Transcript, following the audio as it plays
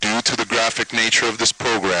graphic nature of this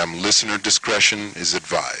program, listener discretion is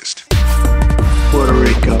advised. Puerto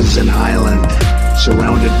Rico is an island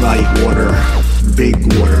surrounded by water, big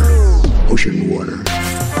water, ocean water.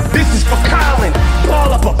 This is for Colin.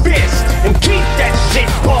 Ball up a fist and keep that shit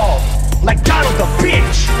ball like Donald the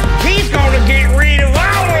bitch. He's gonna get rid of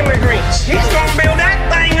all immigrants. He's gonna build that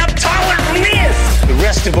thing up taller than this. The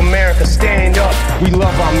rest of America stand up. We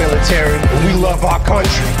love our military and we love our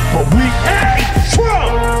country. But we hate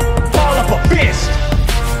Trump. Ball up a fist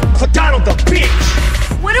for Donald the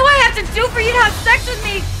bitch. What do I have to do for you to have sex with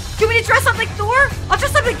me? Do you want me to dress up like Thor? I'll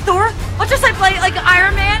dress up like Thor. I'll dress up like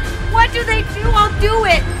Iron Man. What do they do? I'll do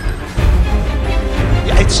it.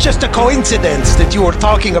 It's just a coincidence that you were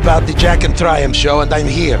talking about the Jack and Triumph show, and I'm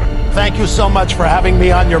here. Thank you so much for having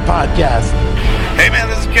me on your podcast. Hey man,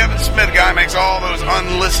 this is Kevin Smith, the guy who makes all those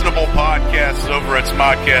unlistenable podcasts over at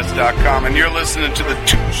smodcast.com, and you're listening to the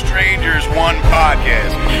Two Strangers, One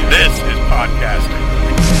Podcast. This is podcasting.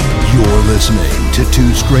 You're listening to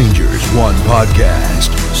Two Strangers, One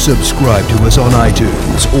Podcast. Subscribe to us on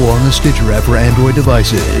iTunes or on the Stitcher app for Android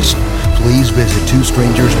devices. Please visit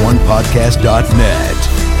twostrangersonepodcast.net.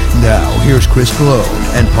 Now, here's Chris Cologne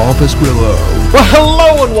and Paul Pasquillo. Well,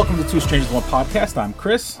 hello and welcome to Two Strangers, One Podcast. I'm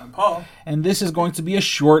Chris. I'm Paul. And this is going to be a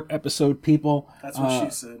short episode, people. That's what she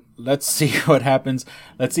said. Let's see what happens.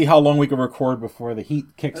 Let's see how long we can record before the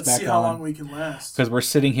heat kicks back on. Let's see how long we can last. Because we're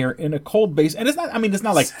sitting here in a cold base. And it's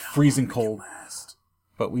not like freezing cold.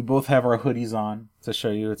 But we both have our hoodies on to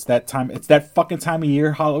show you. It's that time. It's that fucking time of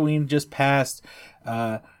year. Halloween just passed.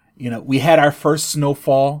 We had our first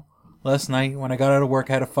snowfall last night. When I got out of work,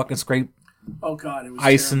 I had to fucking scrape it was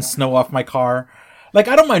ice terrible. and snow off my car. Like,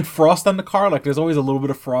 I don't mind frost on the car. Like, there's always a little bit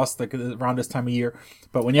of frost like around this time of year.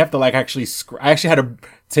 But when you have to I actually had to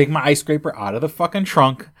take my ice scraper out of the fucking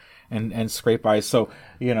trunk and scrape ice. So,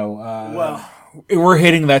 we're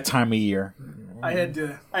hitting that time of year. I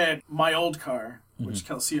had my old car, which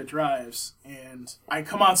Kelsia drives, and I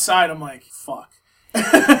come outside, I'm like, fuck.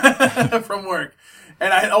 From work.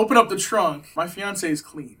 And I open up the trunk. My fiance is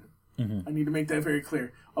clean. I need to make that very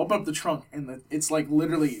clear. I open up the trunk, and it's like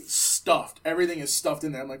literally stuffed. Everything is stuffed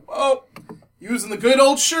in there. I'm like, oh, using the good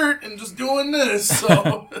old shirt and just doing this.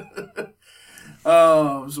 So, it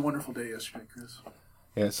was a wonderful day yesterday, Chris.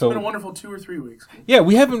 Yeah, it's been a wonderful 2 or 3 weeks. Yeah,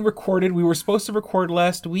 we haven't recorded. We were supposed to record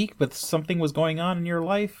last week, but something was going on in your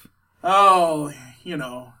life. Oh, in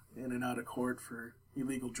and out of court for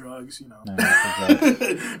illegal drugs,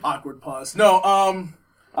 Awkward pause. No,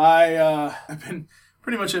 I've been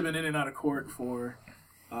in and out of court for,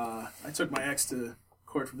 I took my ex to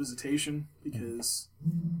court for visitation because,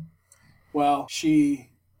 she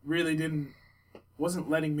really wasn't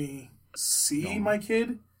letting me see my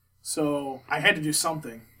kid, so I had to do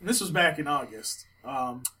something. And this was back in August.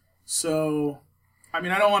 I don't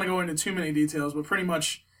want to go into too many details, but pretty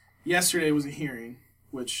much yesterday was a hearing,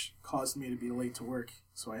 which caused me to be late to work,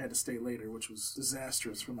 so I had to stay later, which was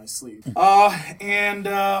disastrous for my sleep.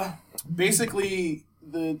 Basically,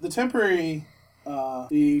 the temporary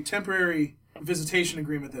visitation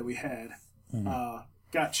agreement that we had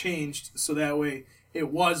got changed, so that way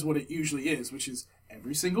it was what it usually is, which is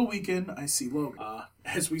every single weekend I see Logan.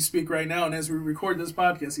 As we speak right now, and as we record this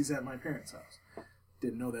podcast, he's at my parents' house.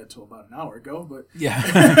 Didn't know that till about an hour ago, but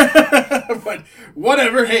yeah. But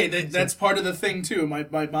whatever. Hey, that's part of the thing too.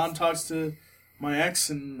 My mom talks to my ex,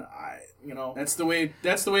 and that's the way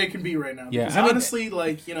it can be right now. Yeah, because honestly,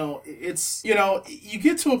 it's you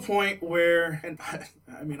get to a point where, and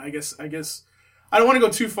I guess I don't want to go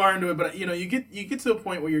too far into it, but you get to a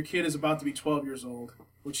point where your kid is about to be 12 years old,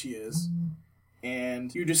 which he is.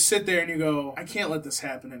 And you just sit there and you go, I can't let this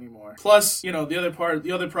happen anymore. Plus, the other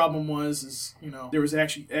problem was there was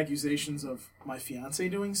actually accusations of my fiance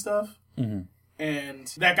doing stuff. And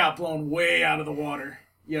that got blown way out of the water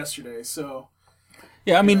yesterday. So,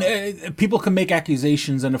 yeah, people can make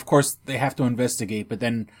accusations, and of course they have to investigate. But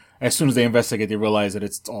then, as soon as they investigate, they realize that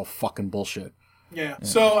it's all fucking bullshit. Yeah.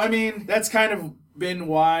 So that's kind of been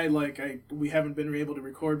why we haven't been able to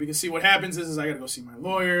record, because see what happens is I got to go see my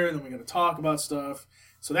lawyer, and then we got to talk about stuff.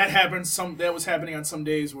 So that happens. That was happening on some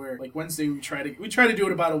days where Wednesday we try to do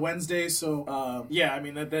it about a Wednesday. So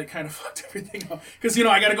that kind of fucked everything up, because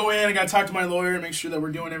I got to go in, I got to talk to my lawyer and make sure that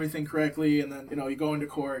we're doing everything correctly, and then you go into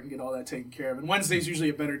court and get all that taken care of. And Wednesday's usually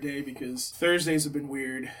a better day because Thursdays have been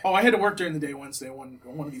weird. Oh, I had to work during the day Wednesday one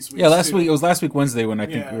of these weeks. Yeah, last week Wednesday when I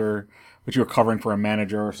think you were covering for a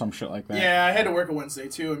manager or some shit like that. Yeah, I had to work a Wednesday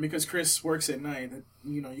too, and because Chris works at night,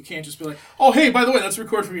 you can't just be like, oh hey, by the way, let's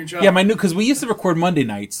record from your job. Yeah, because we used to record Monday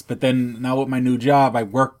nights, but then now with my new job, I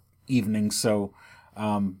work evenings, so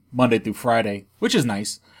Monday through Friday, which is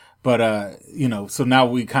nice. But so now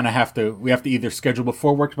we kind of have to either schedule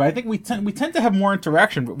before work. But I think we tend to have more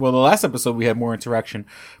interaction. Well, the last episode we had more interaction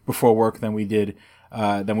before work than we do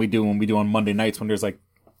when we do on Monday nights, when there's like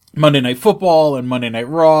Monday Night Football and Monday Night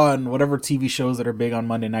Raw and whatever TV shows that are big on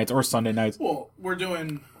Monday nights or Sunday nights. Well, we're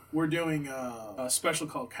doing a special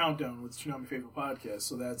called Countdown with Tsunami Faithful Podcast.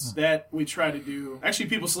 So that we try to do. Actually,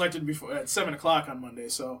 people selected before at 7:00 on Monday.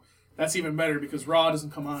 So that's even better because Raw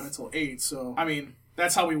doesn't come on until 8. So I mean,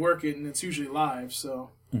 that's how we work it, and it's usually live. So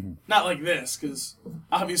not like this, because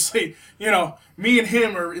obviously, me and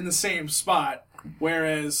him are in the same spot,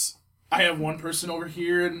 whereas I have one person over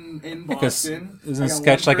here in Boston. Isn't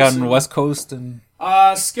Sketch like on the West Coast? And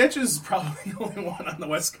Sketch is probably the only one on the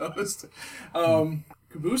West Coast.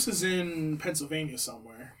 Caboose is in Pennsylvania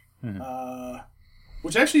somewhere,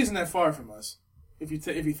 which actually isn't that far from us, if you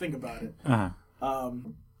think about it.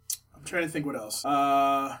 I'm trying to think what else.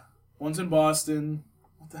 One's in Boston.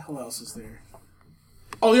 What the hell else is there?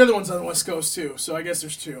 Oh, the other one's on the West Coast too. So I guess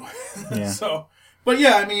there's 2. Yeah. But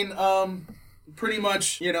yeah, I mean, pretty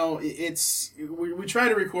much, it's we try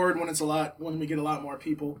to record when we get a lot more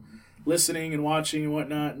people listening and watching and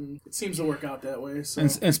whatnot, and it seems to work out that way. So.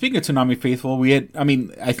 And speaking of Tsunami Faithful,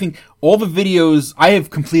 I think all the videos, I have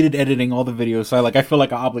completed editing all the videos, so I feel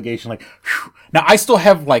like an obligation. Like, whew. Now I still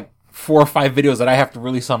have like 4 or 5 videos that I have to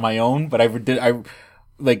release on my own, but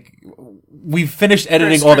we've finished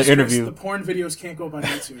editing all the interviews. The porn videos can't go up on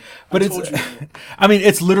YouTube. But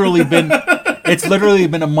it's literally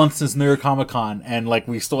been a month since New York Comic Con, and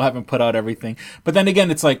we still haven't put out everything. But then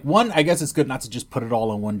again, it's one, I guess it's good not to just put it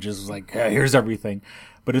all in one, just here's everything.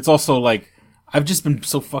 But it's also I've just been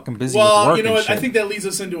so fucking busy with work. Well, you know what? I think that leads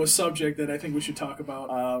us into a subject that I think we should talk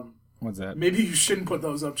about. What's that? Maybe you shouldn't put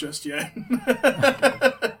those up just yet.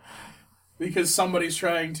 Because somebody's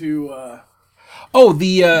trying to...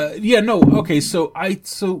 Okay, so I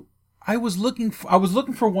was looking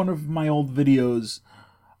for one of my old videos.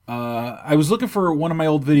 One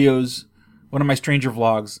of my Stranger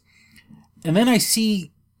vlogs, and then I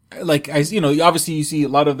see, obviously you see a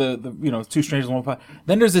lot of the Two Strangers One Pod.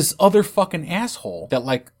 Then there's this other fucking asshole that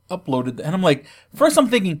uploaded, and I'm first I'm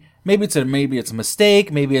thinking maybe it's a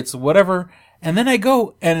mistake, maybe it's whatever, and then I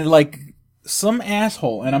go and some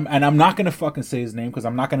asshole, and I'm not gonna fucking say his name because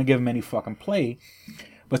I'm not gonna give him any fucking play,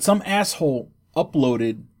 but some asshole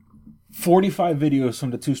uploaded 45 videos from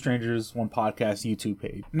the Two Strangers One Podcast YouTube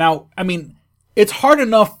page. Now, I mean, it's hard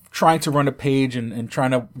enough trying to run a page and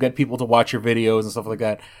trying to get people to watch your videos and stuff like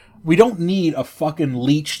that. We don't need a fucking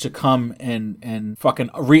leech to come and fucking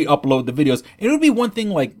re-upload the videos. It would be one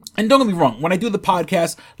thing and don't get me wrong, when I do the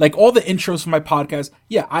podcast, all the intros for my podcast,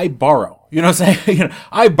 yeah, I borrow. You know what I'm saying?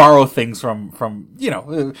 I borrow things from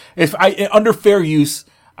if under fair use,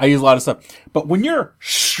 I use a lot of stuff. But when you're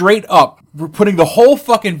straight up putting the whole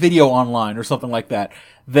fucking video online or something like that,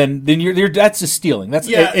 then you're that's just stealing.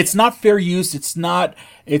 It's not fair use. It's not,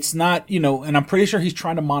 and I'm pretty sure he's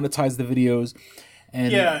trying to monetize the videos.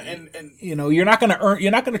 And you're not going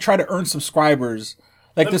to try to earn subscribers.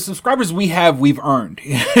 The subscribers we've earned.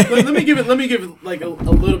 let me give it a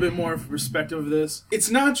little bit more perspective of this. It's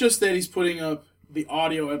not just that he's putting up the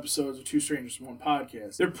audio episodes of Two Strangers One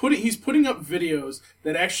Podcast. He's putting up videos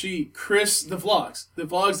that actually the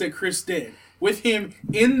vlogs that Chris did with him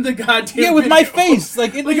in the goddamn with video. my face.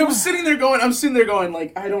 I'm sitting there going,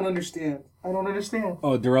 I don't understand.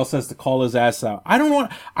 Oh, Darrell says to call his ass out. I don't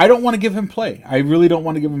want to give him play. I really don't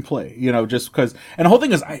want to give him play. Just because. And the whole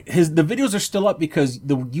thing is, the videos are still up because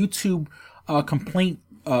the YouTube complaint,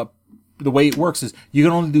 the way it works is you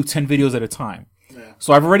can only do 10 videos at a time. Yeah.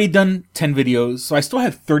 So I've already done 10 videos, so I still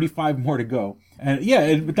have 35 more to go.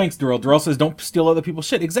 And thanks, Darrell. Darrell says don't steal other people's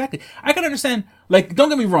shit. Exactly. I can understand. Don't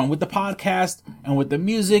get me wrong, with the podcast and with the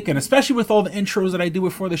music, and especially with all the intros that I do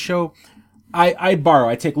before the show. I borrow.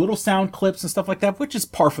 I take little sound clips and stuff like that, which is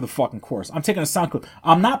par for the fucking course. I'm taking a sound clip.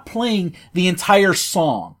 I'm not playing the entire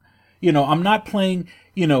song. I'm not playing,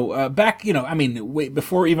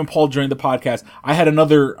 before even Paul joined the podcast, I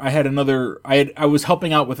was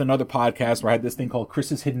helping out with another podcast where I had this thing called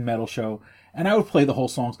Chris's Hidden Metal Show, and I would play the whole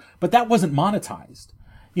songs, but that wasn't monetized.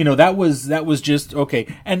 That was just okay.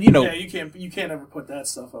 And you can't ever put that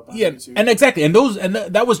stuff up on YouTube. And exactly. And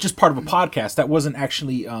that was just part of a podcast. That wasn't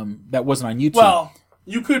actually that wasn't on YouTube. Well,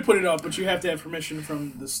 you could put it up, but you have to have permission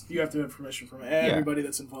from everybody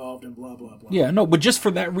that's involved and blah blah blah. Yeah, no, but just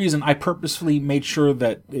for that reason, I purposefully made sure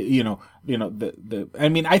that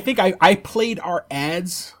I think I played our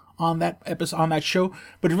ads on that episode, on that show,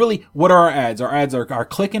 but really, what are our ads? Our ads are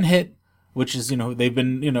click and hit which is, they've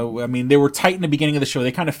been, I mean, they were tight in the beginning of the show.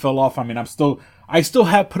 They kind of fell off. I mean, I still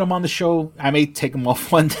have put them on the show. I may take them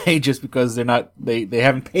off one day just because they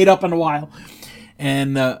haven't paid up in a while.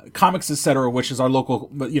 And Comics Etc., which is our local,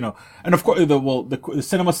 but and of course the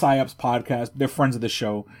Cinema Psyops podcast. They're friends of the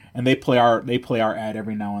show, and they play our ad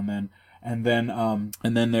every now and then. And then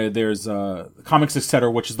there's Comics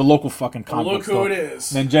Etc., which is the local fucking comic book store. Look who it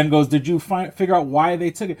is. And then Jen goes, "Did you figure out why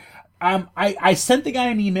they took it?" I sent the guy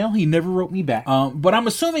an email. He never wrote me back. But I'm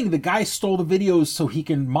assuming the guy stole the videos so he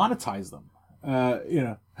can monetize them.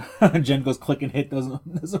 Jen goes, "Click and hit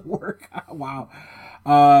doesn't work." Wow.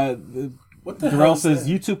 What the Darrell hell says, is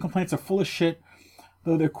that? YouTube complaints are full of shit,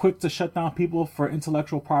 though they're quick to shut down people for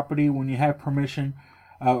intellectual property when you have permission.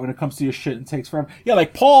 When it comes to your shit, and takes forever. Yeah,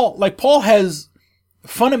 like Paul has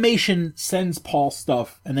Funimation sends Paul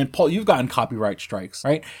stuff, and then Paul, you've gotten copyright strikes,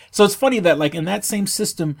 right? So it's funny that like in that same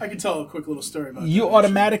system, I can tell a quick little story about you that,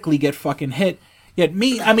 automatically get fucking hit. Yet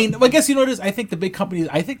me, I mean, I guess you know what it is. I think the big companies,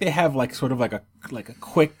 I think they have like sort of like a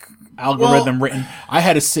quick algorithm written. I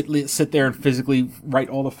had to sit there and physically write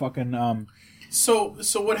all the fucking. So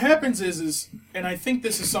what happens is, and I think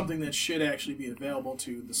this is something that should actually be available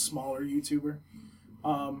to the smaller YouTuber,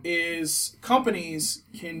 is companies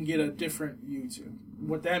can get a different YouTube.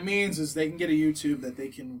 What that means is they can get a YouTube that they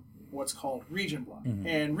can what's called region block. Mm-hmm.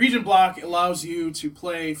 And region block allows you to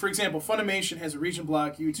play, for example, Funimation has a region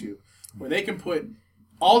block YouTube where they can put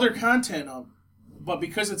all their content up, but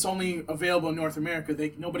because it's only available in North America,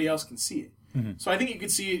 nobody else can see it. Mm-hmm. So I think you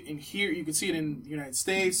could see it in here, you could see it in the United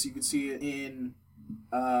States, you could see it in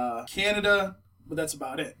Canada, but that's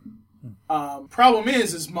about it. Problem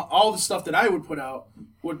is all the stuff that I would put out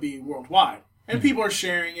would be worldwide. And people are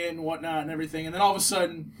sharing it and whatnot and everything. And then all of a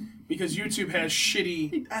sudden, because YouTube has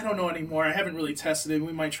shitty... I don't know anymore. I haven't really tested it.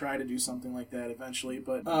 We might try to do something like that eventually.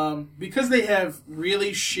 But because they have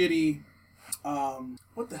really shitty...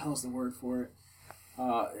 what the hell's the word for it?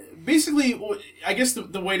 Basically, I guess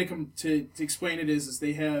the way to explain it is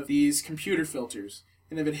they have these computer filters.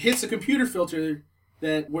 And if it hits a computer filter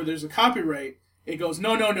where there's a copyright, it goes,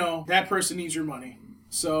 no, that person needs your money.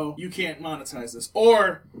 So you can't monetize this.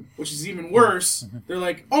 Or, which is even worse, they're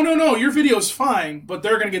like, oh, no, your video's fine, but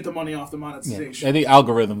they're going to get the money off the monetization. Yeah, I think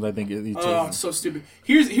algorithms, I think. Oh, so stupid.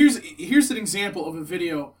 Here's an example of a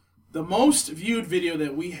video, the most viewed video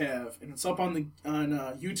that we have, and it's up on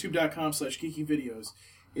youtube.com/geekyvideos,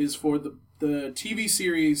 is for the TV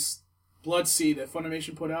series Blood Sea that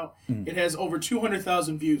Funimation put out. Mm. It has over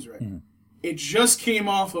 200,000 views, right? Mm. It just came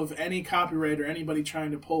off of any copyright or anybody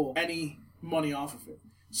trying to pull any money off of it.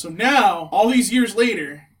 So now, all these years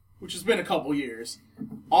later, which has been a couple years,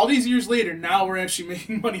 all these years later, now we're actually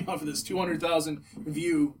making money off of this 200,000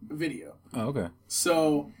 view video. Oh, okay.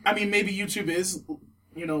 So, I mean, maybe YouTube is,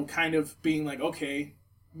 kind of being like, okay,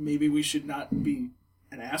 maybe we should not be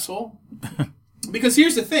an asshole. Because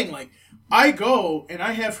here's the thing, like, I go and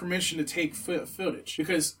I have permission to take footage.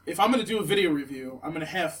 Because if I'm going to do a video review, I'm going to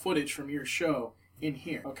have footage from your show in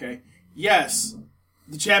here, okay? Yes,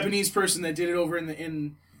 the Japanese person that did it over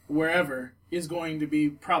in wherever is going to be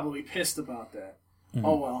probably pissed about that. Mm-hmm.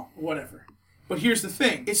 Oh, well, whatever. But here's the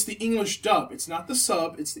thing. It's the English dub. It's not the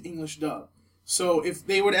sub. It's the English dub. So if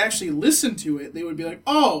they would actually listen to it, they would be like,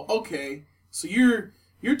 oh, okay, so you're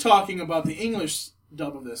talking about the English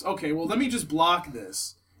dub of this. Okay, well, let me just block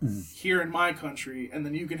this here in my country, and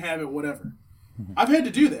then you can have it whatever. Mm-hmm. I've had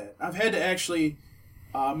to do that. I've had to actually...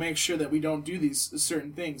 make sure that we don't do these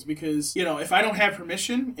certain things because, if I don't have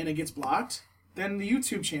permission and it gets blocked, then the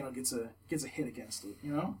YouTube channel gets a hit against it,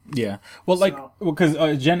 Yeah. Well, because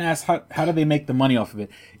Jen asked how do they make the money off of it?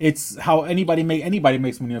 It's how anybody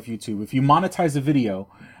makes money off YouTube. If you monetize a video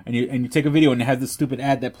and you take a video and it has this stupid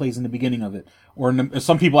ad that plays in the beginning of it, or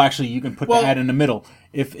some people actually you can put the ad in the middle.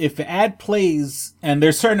 If the ad plays and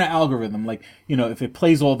there's certain algorithm, like if it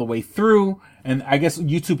plays all the way through. And I guess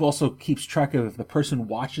YouTube also keeps track of if the person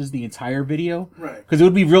watches the entire video. Right. Because it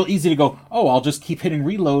would be real easy to go, oh, I'll just keep hitting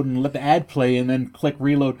reload and let the ad play and then click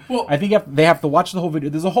reload. Well, I think they have to watch the whole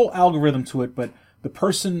video. There's a whole algorithm to it, but the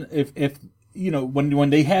person, if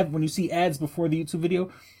when you see ads before the YouTube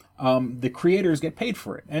video, the creators get paid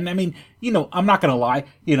for it. And I mean, I'm not going to lie,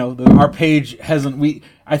 our page hasn't,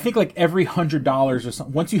 I think like every $100 or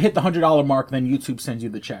something, once you hit the $100 mark, then YouTube sends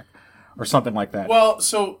you the check or something like that. Well,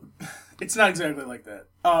 so... It's not exactly like that.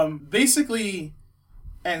 Basically,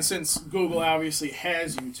 and since Google obviously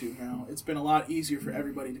has YouTube now, it's been a lot easier for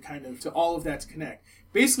everybody to all of that to connect.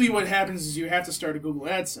 Basically, what happens is you have to start a Google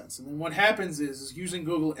AdSense. And then what happens is using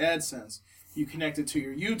Google AdSense, you connect it to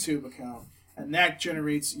your YouTube account, and that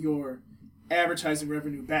generates your advertising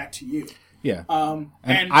revenue back to you. Yeah. And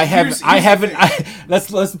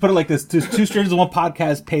let's put it like this: Two Strangers One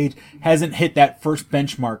Podcast page hasn't hit that first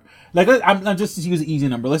benchmark. Like I'm just to use an easy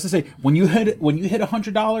number. Let's just say when you hit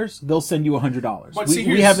 $100, they'll send you $100.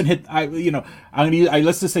 We haven't hit.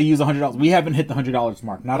 Let's just say use $100. We haven't hit the $100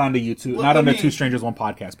 mark. Not on the YouTube. Not on the Two Strangers One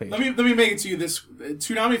Podcast page. Let me make it to you this: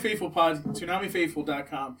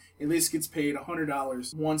 ToonamiFaithful.com at least gets paid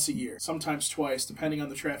 $100 once a year, sometimes twice, depending on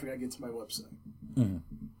the traffic I get to my website. Mm-hmm.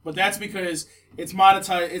 But that's because it's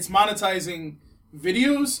monetizing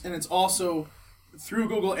videos, and it's also through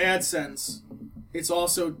Google AdSense. It's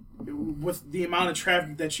also with the amount of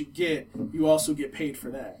traffic that you get, you also get paid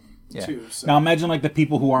for that too. So. Now imagine like the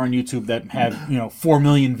people who are on YouTube that have 4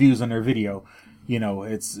 million views on their video.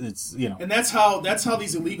 It's and that's how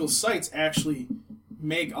these illegal sites actually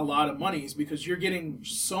make a lot of money, is because you're getting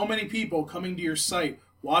so many people coming to your site,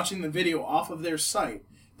 watching the video off of their site,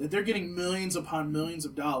 that they're getting millions upon millions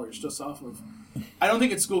of dollars just off of. I don't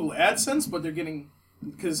think it's Google AdSense, but they're getting,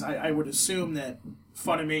 because I would assume that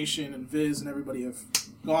Funimation and Viz and everybody have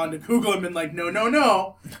gone to Google and been like,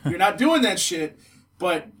 no, you're not doing that shit.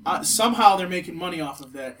 But somehow they're making money off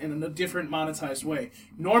of that in a different monetized way.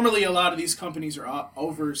 Normally, a lot of these companies are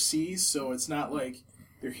overseas, so it's not like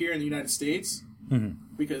they're here in the United States.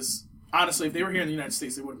 Mm-hmm. Because honestly, if they were here in the United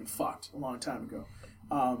States, they would have been fucked a long time ago.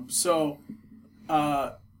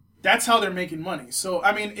 That's how they're making money. So,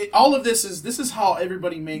 I mean, all of this is how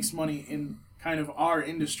everybody makes money in kind of our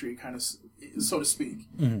industry, kind of, so to speak.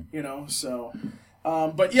 Mm-hmm. So...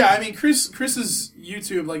 but yeah, I mean, Chris's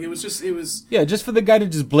YouTube, like, it was just for the guy to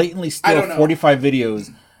just blatantly steal 45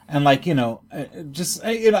 videos and and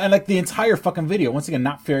like the entire fucking video. Once again,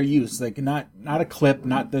 not fair use, like not a clip,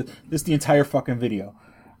 the entire fucking video.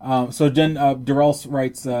 So then Durrell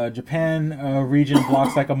writes, Japan region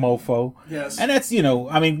blocks like a mofo. Yes. And that's,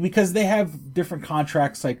 because they have different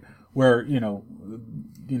contracts, like where,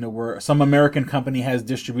 where some American company has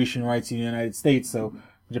distribution rights in the United States, so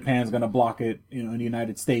Japan's going to block it, in the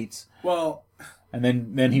United States. Well, and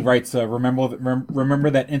then he writes, remember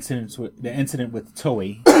that incident with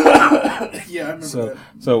Toei. Yeah, I remember that.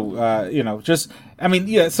 So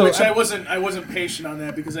So which I wasn't patient on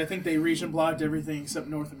that, because I think they region blocked everything except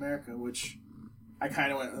North America, which I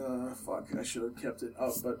kind of went, fuck, I should have kept it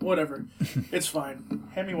up, but whatever, it's fine.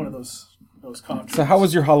 Hand me one of those coffees. So how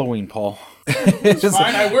was your Halloween, Paul? It's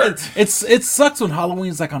fine. I worked. It sucks when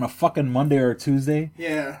Halloween's like on a fucking Monday or a Tuesday.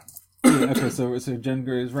 Yeah. Okay, so Jen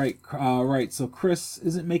Gray is right. Right. So Chris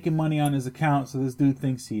isn't making money on his account, so this dude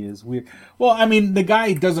thinks he is. Weird. Well, I mean, the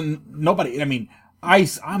guy doesn't. Nobody. I mean,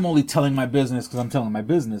 I'm only telling my business because I'm telling my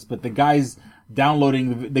business, but the guy's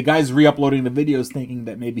the guy's re-uploading the videos thinking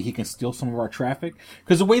that maybe he can steal some of our traffic,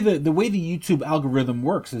 because the way the YouTube algorithm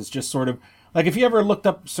works is just sort of. Like, if you ever looked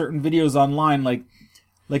up certain videos online, like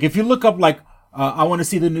if you look up, I want to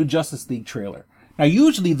see the new Justice League trailer. Now,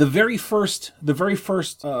 usually the very first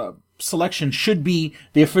selection should be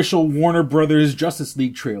the official Warner Brothers Justice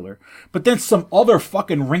League trailer. But then some other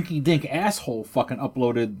fucking rinky-dink asshole fucking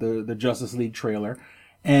uploaded the Justice League trailer,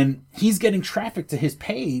 and he's getting traffic to his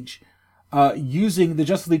page, using the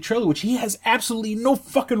Justice League trailer, which he has absolutely no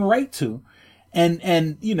fucking right to.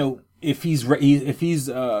 And if he's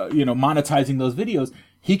monetizing those videos,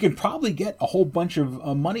 he can probably get a whole bunch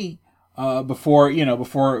of money before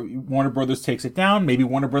Warner Brothers takes it down. Maybe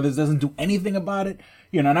Warner Brothers doesn't do anything about it,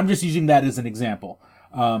 and I'm just using that as an example.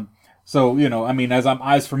 As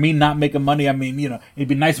for me not making money, it'd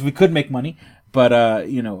be nice if we could make money, but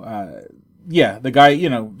the guy,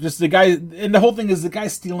 and the whole thing is the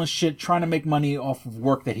guy's stealing shit, trying to make money off of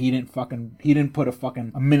work that he didn't put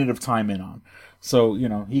a minute of time in on. So,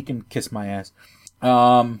 he can kiss my ass.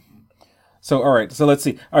 So, all right. So let's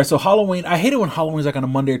see. All right. So Halloween, I hate it when Halloween's like on a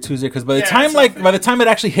Monday or Tuesday, because by the time it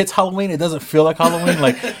actually hits Halloween, it doesn't feel like Halloween.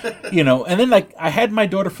 And then I had my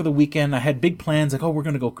daughter for the weekend. I had big plans, like, oh, we're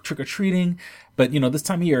going to go trick or treating. But, this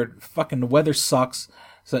time of year, fucking the weather sucks.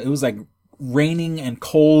 So it was like raining and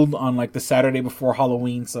cold on like the Saturday before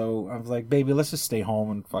Halloween. So I was like, baby, let's just stay home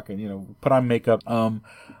and fucking, put on makeup.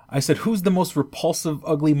 I said, who's the most repulsive,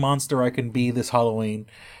 ugly monster I can be this Halloween?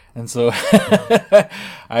 And so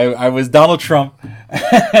I was Donald Trump.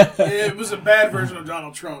 It was a bad version of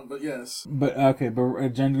Donald Trump, but yes. But okay, but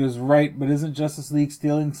Jen is right. But isn't Justice League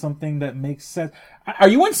stealing something that makes sense? Are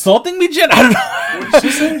you insulting me, Jen? I don't know. What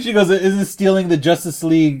did she say? She goes, isn't stealing the Justice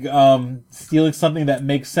League stealing something that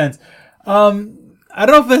makes sense? I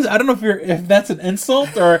don't know if that's an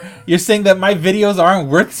insult, or you're saying that my videos aren't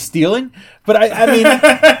worth stealing. But the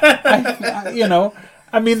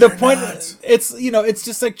point, it's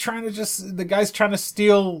just like the guy's trying to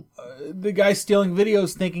steal the guy stealing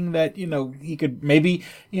videos thinking that, he could maybe,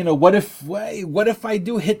 what if I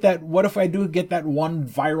do get that one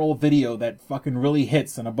viral video that fucking really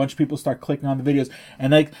hits and a bunch of people start clicking on the videos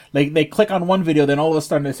and they click on one video, then all of a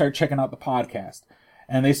sudden they start checking out the podcast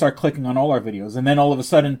and they start clicking on all our videos. And then all of a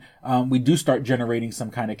sudden, we do start generating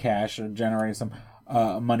some kind of cash or generating some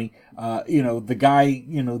money. The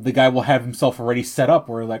guy will have himself already set up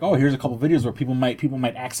where like, oh, here's a couple videos where people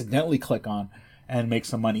might accidentally click on and make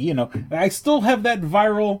some money. I still have that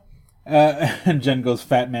viral, and Jen goes,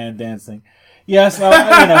 fat man dancing. Yes,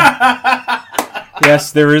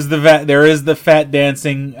 yes, there is the fat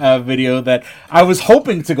dancing video that I was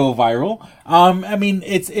hoping to go viral.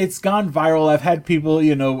 It's gone viral. I've had people,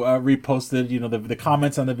 reposted, the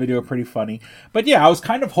comments on the video are pretty funny. But yeah, I was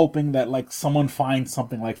kind of hoping that like someone finds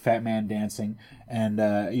something like fat man dancing and,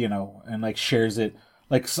 and like shares it.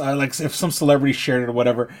 Like if some celebrity shared it or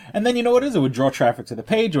whatever. And then, it would draw traffic to the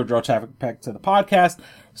page or draw traffic back to the podcast.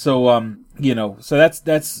 So, so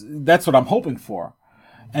that's what I'm hoping for.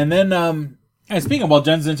 And then, and speaking of while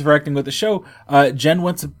Jen's interacting with the show, Jen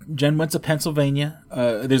went to Pennsylvania.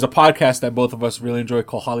 There's a podcast that both of us really enjoy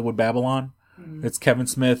called Hollywood Babylon. Mm-hmm. It's Kevin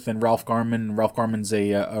Smith and Ralph Garman. Ralph Garman's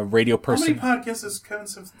a radio person. How many podcasts does Kevin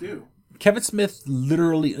Smith do? Kevin Smith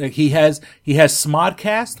literally, like, he has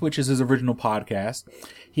Smodcast, which is his original podcast.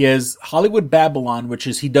 He has Hollywood Babylon, which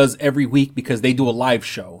is he does every week because they do a live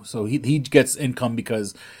show. So he gets income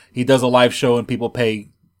because he does a live show and people pay,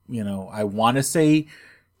 I want to say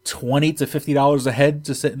 $20 to $50 a head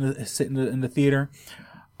to sit in the theater.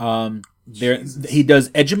 He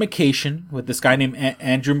does Edumacation with this guy named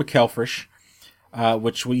Andrew McElfresh,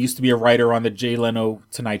 which used to be a writer on the Jay Leno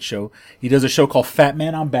Tonight Show. He does a show called Fat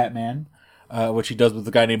Man on Batman, which he does with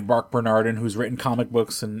a guy named Mark Bernardin, who's written comic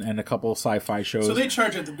books and a couple of sci-fi shows. So they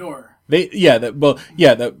charge at the door.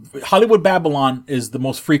 The Hollywood Babylon is the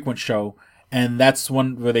most frequent show, and that's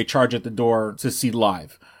one where they charge at the door to see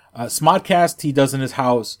live. Smodcast he does in his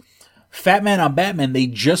house. Fat Man on Batman,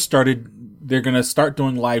 they're gonna start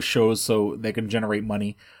doing live shows so they can generate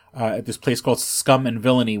money at this place called Scum and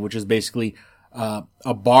Villainy, which is basically a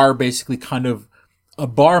bar, they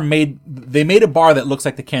made a bar that looks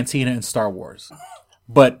like the cantina in Star Wars.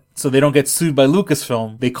 But so they don't get sued by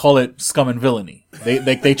Lucasfilm, they call it Scum and Villainy.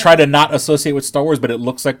 They try to not associate with Star Wars, but it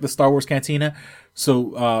looks like the Star Wars cantina.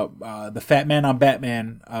 So the Fat Man on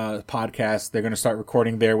Batman podcast, they're going to start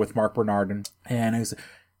recording there with Mark Bernardin. And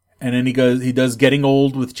then he does Getting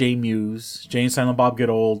Old with Jay Muse. Jay and Silent Bob Get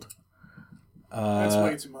Old. That's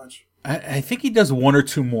way too much. I think he does one or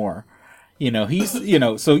two more. So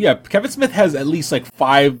yeah, Kevin Smith has at least like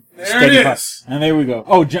 5 steady podcasts. And there we go.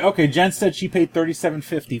 Oh, okay, Jen said she paid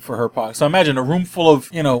 $37.50 for her podcast. So imagine a room full of,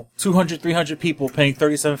 200, 300 people paying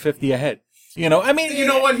 $37.50 a head. You know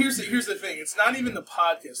what? Here's the thing. It's not even the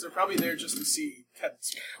podcast. They're probably there just to see Kevin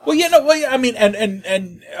Smith.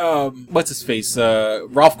 What's his face?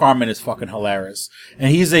 Ralph Garman is fucking hilarious. And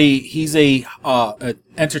he's a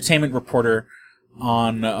entertainment reporter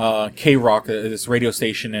on K-Rock, this radio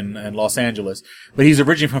station in Los Angeles. But he's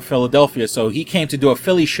originally from Philadelphia, so he came to do a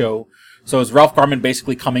Philly show. So it's Ralph Garman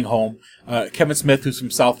basically coming home. Kevin Smith, who's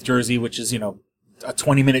from South Jersey, which is, a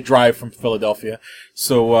 20-minute drive from Philadelphia.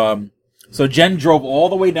 So Jen drove all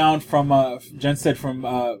the way down from, and Jen says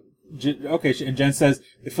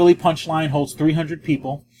the Philly Punchline holds 300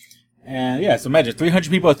 people. And yeah, so imagine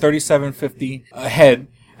 300 people at $37.50 a head.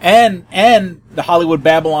 And the Hollywood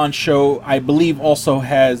Babylon show, I believe, also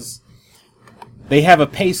they have a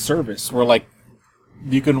pay service where like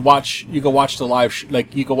you can watch the live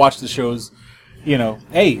you can watch the shows.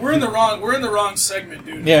 Hey, we're in the wrong segment,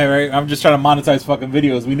 dude. Yeah, right. I'm just trying to monetize fucking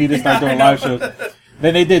videos. We need to start doing live shows.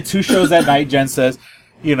 Then they did 2 shows that night. Jen says,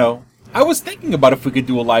 I was thinking about if we could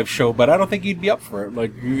do a live show, but I don't think you'd be up for it.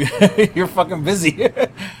 Like you're fucking busy.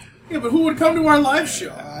 Yeah, but who would come to our live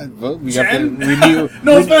show? Jen?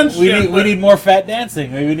 We need more fat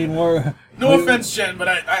dancing. We need more. No offense, Jen, but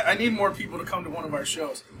I need more people to come to one of our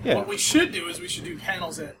shows. Yeah. What we should do is we should do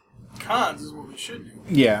panels at cons. Is what we should do.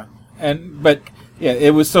 Yeah,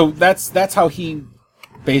 it was so that's how he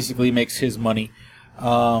basically makes his money.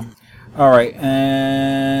 All right,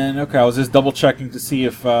 and okay, I was just double checking to see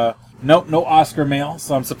if. No Oscar mail,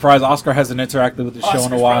 so I'm surprised Oscar hasn't interacted with the show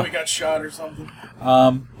in a while. Probably got shot or something.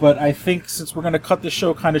 But I think since we're going to cut the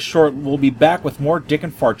show kind of short, we'll be back with more dick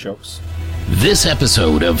and fart jokes. This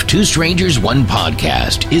episode of Two Strangers, One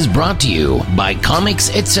Podcast is brought to you by Comics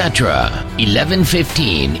Etc.,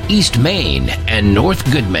 1115 East Main and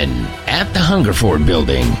North Goodman at the Hungerford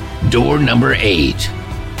Building, door number 8.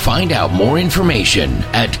 Find out more information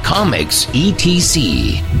at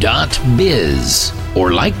comicsetc.biz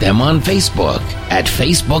or like them on Facebook at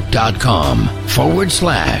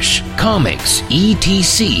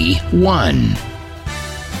facebook.com/comicsetc1.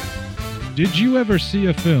 Did you ever see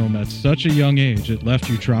a film at such a young age it left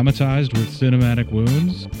you traumatized with cinematic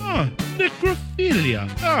wounds? Necrophilia.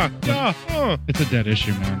 It's a dead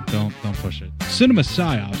issue, man. Don't push it. Cinema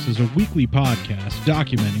Psyops is a weekly podcast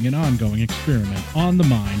documenting an ongoing experiment on the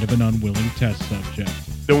mind of an unwilling test subject.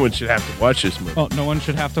 No one should have to watch this movie. Oh, no one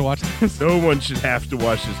should have to watch this? No one should have to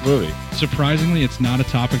watch this movie. Surprisingly, it's not a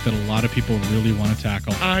topic that a lot of people really want to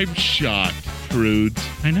tackle. I'm shocked, prudes.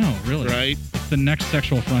 I know, really. Right? It's the next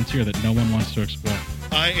sexual frontier that no one wants to explore.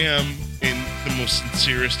 I am, in the most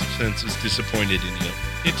sincerest of senses, disappointed in you.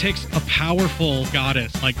 It takes a powerful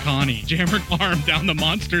goddess like Connie, jam her arm down the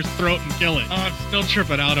monster's throat and kill it. Oh, I'm still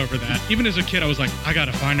tripping out over that. Even as a kid, I was like, I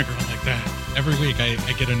gotta find a girl like that. Every week, I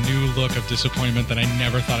get a new look of disappointment that I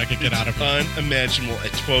never thought I could get out of her. Unimaginable.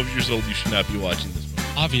 At 12 years old, you should not be watching this movie.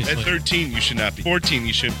 Obviously. At 13, you should not be. 14,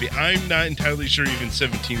 you shouldn't be. I'm not entirely sure even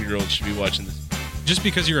 17-year-olds should be watching this. Just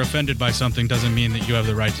because you're offended by something doesn't mean that you have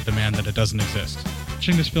the right to demand that it doesn't exist.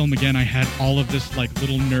 Watching this film again, I had all of this like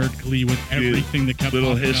little nerd glee with everything that kept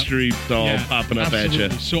little popping history up. doll popping up absolutely.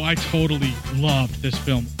 at you. So I totally loved this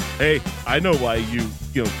film. Hey, I know why you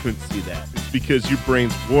couldn't see that. It's because your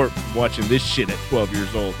brain's warped from watching this shit at 12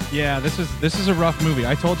 years old. Yeah, this is a rough movie.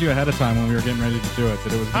 I told you ahead of time when we were getting ready to do it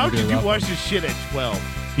that it was. How did you watch this shit at 12?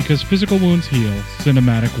 Because physical wounds heal,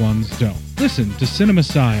 cinematic ones don't. Listen to Cinema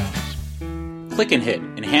Psyops. Click and Hit,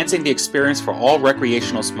 enhancing the experience for all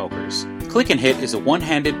recreational smokers. Click and Hit is a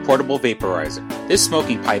one-handed portable vaporizer. This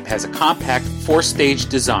smoking pipe has a compact 4-stage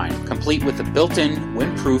design, complete with a built-in,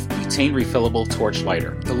 windproof, butane refillable torch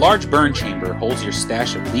lighter. The large burn chamber holds your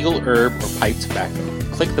stash of legal herb or pipe tobacco.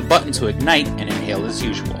 Click the button to ignite and inhale as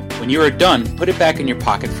usual. When you are done, put it back in your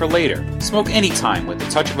pocket for later. Smoke anytime with the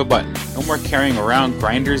touch of a button. No more carrying around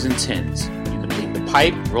grinders and tins. You can leave the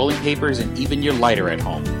pipe, rolling papers, and even your lighter at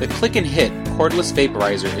home. The Click and Hit cordless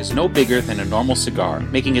vaporizer is no bigger than a normal cigar,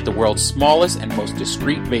 making it the world's smallest and most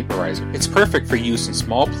discreet vaporizer. It's perfect for use in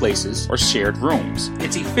small places or shared rooms.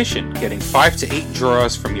 It's efficient, getting 5 to 8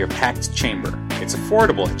 draws from your packed chamber. It's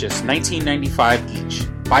affordable at just $19.95 each.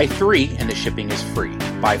 Buy 3 and the shipping is free.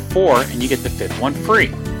 Buy 4 and you get the 5th one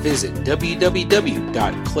free. Visit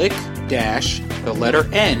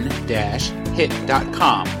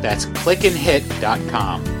www.click-n-hit.com. That's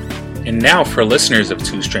clickandhit.com. And now for listeners of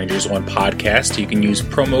Two Strangers One Podcast, you can use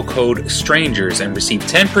promo code STRANGERS and receive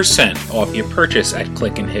 10% off your purchase at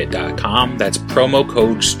clickandhit.com. That's promo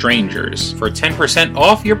code STRANGERS for 10%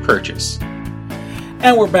 off your purchase.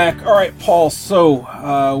 And we're back. All right, Paul, so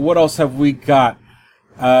what else have we got?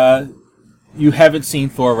 You haven't seen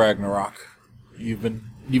Thor Ragnarok. You've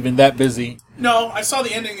been that busy. No, I saw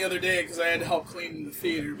the ending the other day because I had to help clean the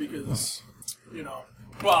theater because,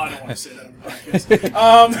 well, I don't want to say that on the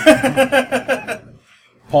podcast.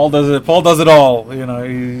 Paul does it all.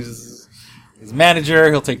 He's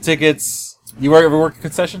manager. He'll take tickets. You ever work at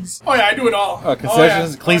concessions? Oh yeah, I do it all.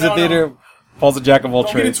 Concessions, cleans the theater. No. Paul's a jack of all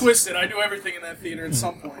trades. Don't get it twisted. I do everything in that theater at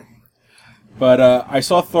some point. But I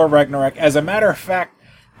saw Thor Ragnarok. As a matter of fact,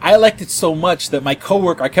 I liked it so much that I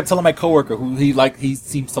kept telling my coworker who he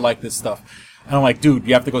seems to like this stuff, and I'm like, dude,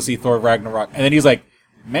 you have to go see Thor Ragnarok. And then he's like,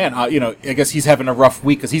 man, I guess he's having a rough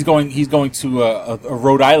week because he's going to a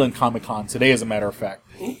Rhode Island Comic-Con today, as a matter of fact.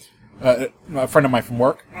 A friend of mine from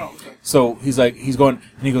work. Oh, okay. So he's going,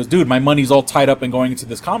 and he goes, dude, my money's all tied up in going into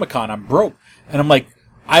this Comic-Con. I'm broke. And I'm like,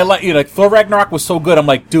 Thor Ragnarok was so good. I'm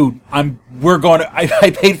like, dude, I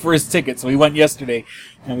paid for his ticket. So we went yesterday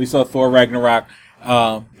and we saw Thor Ragnarok.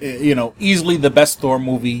 Easily the best Thor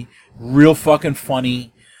movie. Real fucking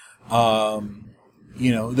funny. The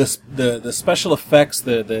special effects,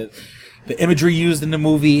 the imagery used in the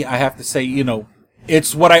movie, I have to say,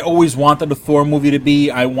 it's what I always wanted a Thor movie to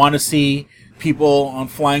be. I want to see people on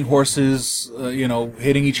flying horses,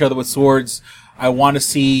 hitting each other with swords. I want to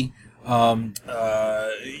see, I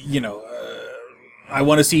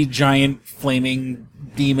want to see giant flaming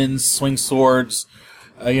demons swing swords.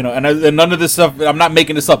 And none of this stuff, I'm not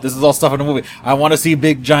making this up. This is all stuff in the movie. I want to see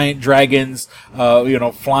big giant dragons,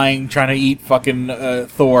 flying, trying to eat fucking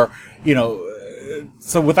Thor,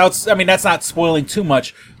 So that's not spoiling too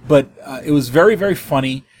much, but it was very, very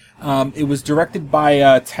funny. It was directed by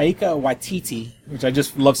Taika Waititi, which I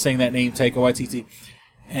just love saying that name, Taika Waititi.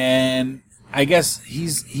 And I guess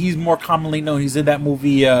he's more commonly known. He's in that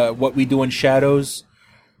movie, What We Do in Shadows,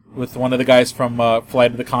 with one of the guys from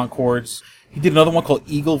Flight of the Conchords. He did another one called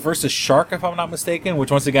Eagle versus Shark, if I'm not mistaken,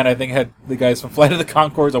 which once again I think had the guys from Flight of the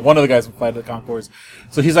Conchords, or one of the guys from Flight of the Conchords.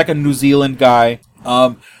 So he's like a New Zealand guy.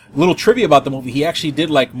 Little trivia about the movie: he actually did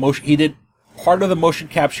he did part of the motion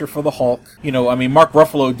capture for the Hulk. You know, I mean, Mark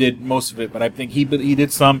Ruffalo did most of it, but I think he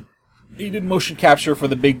did motion capture for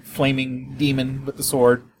the big flaming demon with the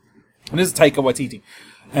sword. And this is Taika Waititi.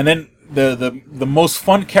 And then the most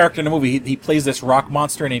fun character in the movie, he plays this rock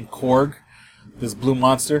monster named Korg, this blue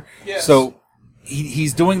monster. Yes. So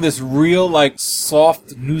he's doing this real like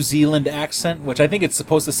soft New Zealand accent, which I think it's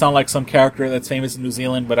supposed to sound like some character that's famous in New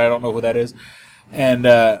Zealand, but I don't know who that is. And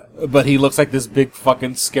but he looks like this big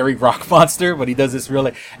fucking scary rock monster, but he does this real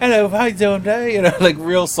like, hello, how you doing today? You know, like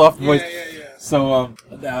real soft voice. Yeah. So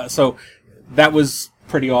so that was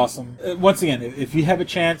pretty awesome. Once again, if you have a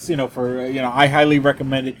chance, I highly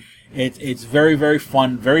recommend it. It's very, very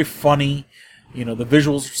fun, very funny. You know, the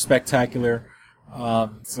visuals are spectacular.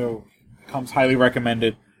 So comes highly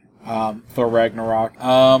recommended. Thor Ragnarok.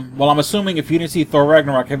 Well, I'm assuming if you didn't see Thor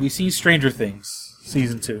Ragnarok, have you seen Stranger Things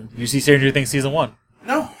Season 2? Did you see Stranger Things Season 1?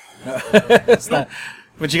 No. It's not.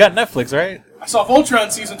 But you got Netflix, right? I saw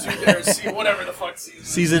Voltron Season 2 there, whatever the fuck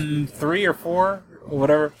Season 3 or 4 or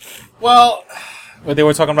whatever. Well, what they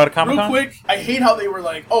were talking about at Comic-Con? real quick, I hate how they were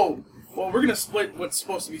like, oh, well, we're going to split what's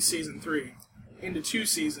supposed to be Season 3 into 2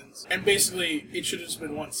 seasons, and basically it should have just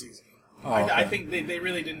been 1 season. Oh, okay. I think they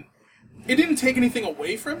really didn't. It didn't take anything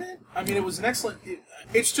away from it. I mean, it was an excellent.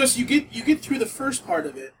 It's just you get through the first part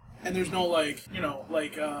of it, and there's no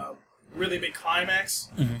really big climax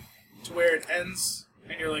to where it ends,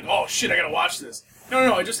 and you're like, oh shit, I gotta watch this.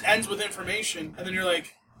 No, it just ends with information, and then you're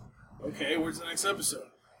like, okay, where's the next episode?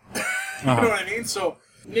 You know what I mean? So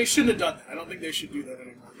they shouldn't have done that. I don't think they should do that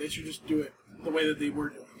anymore. They should just do it the way that they were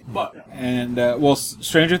doing it. But and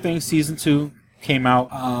Stranger Things Season 2 came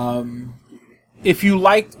out. If you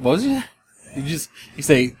liked, what was it? Did you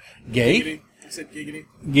say gay? Giggity. I said giggity.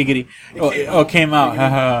 Giggity. It came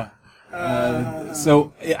out.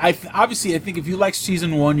 So I think if you like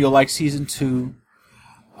Season 1, you'll like Season 2.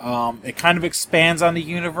 It kind of expands on the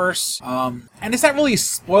universe, and it's not really a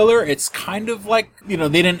spoiler. It's kind of like, they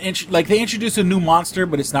didn't they introduced a new monster,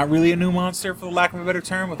 but it's not really a new monster, for the lack of a better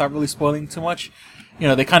term, without really spoiling too much.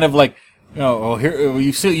 They kind of here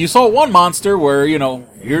you saw one monster where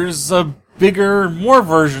here's a bigger, more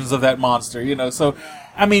versions of that monster. So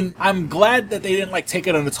I mean, I'm glad that they didn't take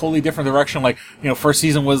it in a totally different direction. First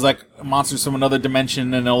season was monsters from another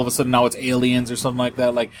dimension, and all of a sudden now it's aliens or something like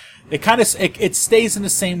that. It kind of it stays in the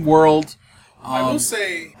same world. I will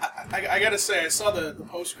say, I gotta say, I saw the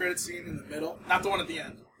post-credit scene in the middle, not the one at the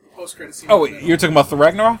end. The post-credit scene. Oh wait, you're talking about Thor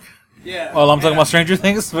Ragnarok? Yeah. Well, I'm talking about Stranger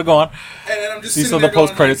Things. But go on. And then I'm just so you sitting saw there the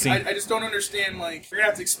post-credit scene. I just don't understand. You're gonna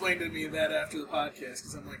have to explain to me that after the podcast,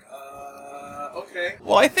 because I'm like, okay.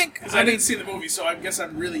 Well, I think because I didn't see the movie, so I guess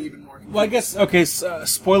I'm really even more confused. Well, I guess okay.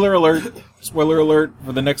 Spoiler alert! Spoiler alert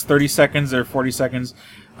for the next 30 seconds or 40 seconds.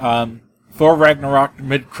 Thor Ragnarok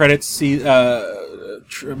mid-credit scene.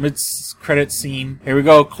 Here we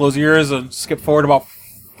go. Close your ears and skip forward about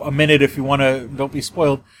a minute if you want to. Don't be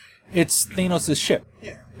spoiled. It's Thanos' ship.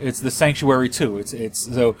 Yeah. It's the Sanctuary 2. It's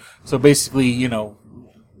so basically,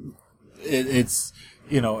 it's.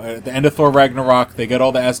 At the end of Thor Ragnarok, they get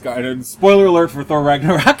all the Asgard. Spoiler alert for Thor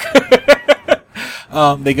Ragnarok.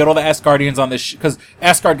 They get all the Asgardians on this because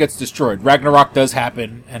Asgard gets destroyed. Ragnarok does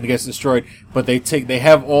happen and it gets destroyed, but they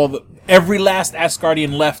have every last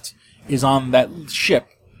Asgardian left is on that ship,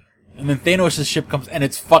 and then Thanos' ship comes and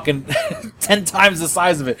it's fucking 10 times the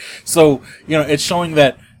size of it. So it's showing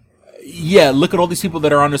that look at all these people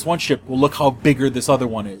that are on this one ship. Well, look how bigger this other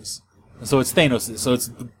one is. And so it's Thanos'. So it's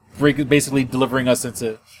basically delivering us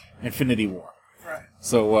into Infinity War. Right.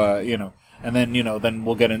 So, and then, then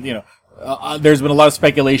we'll get in, there's been a lot of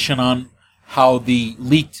speculation on how the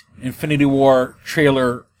leaked Infinity War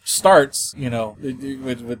trailer starts,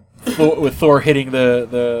 with Thor hitting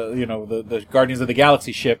the Guardians of the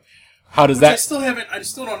Galaxy ship. How does that... I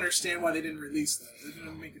still don't understand why they didn't release that. It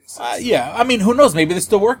didn't make any sense. Yeah, I mean, who knows? Maybe they're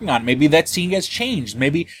still working on it. Maybe that scene gets changed.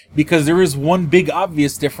 Maybe, because there is one big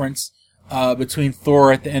obvious difference between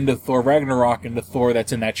Thor at the end of Thor Ragnarok and the Thor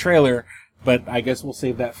that's in that trailer, but I guess we'll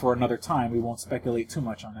save that for another time. We won't speculate too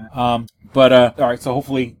much on that. All right, so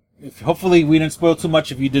hopefully we didn't spoil too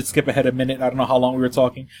much if you did skip ahead a minute. I don't know how long we were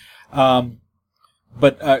talking.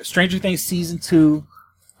 But Stranger Things Season 2,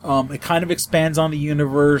 it kind of expands on the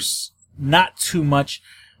universe, not too much.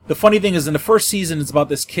 The funny thing is, in the first season, it's about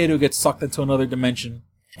this kid who gets sucked into another dimension.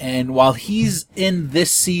 And while he's in this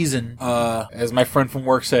season, as my friend from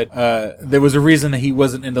work said, there was a reason that he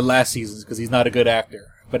wasn't in the last seasons because he's not a good actor.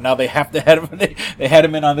 But now they have to have him. They had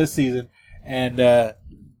him in on this season, and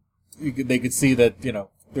they could see that, you know,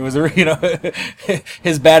 there was a, you know,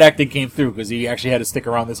 his bad acting came through because he actually had to stick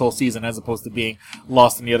around this whole season as opposed to being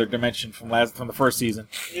lost in the other dimension from the first season.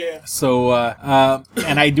 Yeah. So,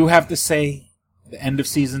 and I do have to say, the end of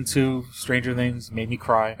season 2, Stranger Things, made me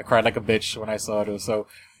cry. I cried like a bitch when I saw it. So,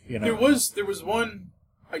 you know, there was one.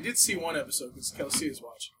 I did see one episode because Kelsey is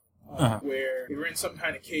watching, where they were in some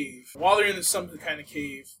kind of cave. While they're in some kind of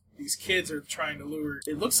cave, these kids are trying to lure.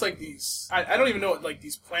 It looks like these. I don't even know what, like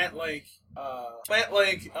these plant-like,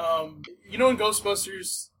 you know, in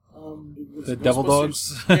Ghostbusters, the Devil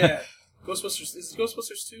Dogs. Yeah, Ghostbusters. Is it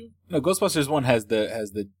Ghostbusters 2? No, Ghostbusters 1 has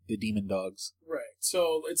the demon dogs. Right.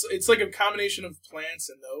 So it's like a combination of plants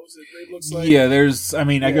and those. It looks like. Yeah, there's. I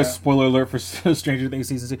mean, I guess spoiler alert for Stranger Things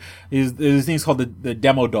season 2. There's things called the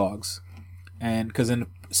Demo Dogs, and because in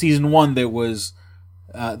season 1 there was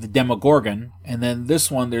the Demogorgon, and then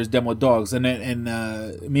this one there's Demo Dogs, and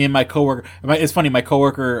me and my coworker. It's funny, my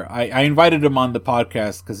coworker. I invited him on the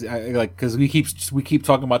podcast because we keep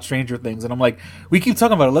talking about Stranger Things, and I'm like, we keep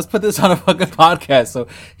talking about it. Let's put this on a fucking podcast. So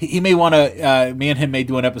he may want to. Me and him may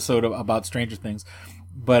do an episode about Stranger Things.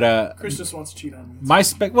 But Chris just wants to cheat on me.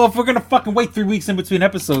 Well, if we're gonna fucking wait 3 weeks in between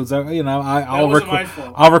episodes, I'll my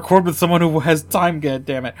fault. I'll record with someone who has time. God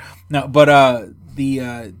damn it! No, but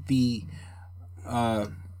the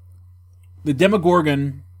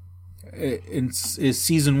Demogorgon is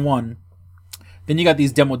season 1. Then you got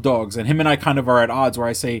these Demo Dogs, and him and I kind of are at odds. Where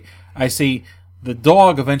I say the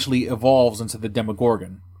dog eventually evolves into the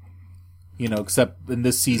Demogorgon. You know, except in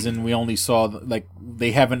this season we only saw like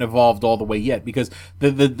they haven't evolved all the way yet because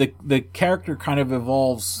the character kind of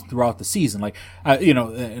evolves throughout the season. Like you know,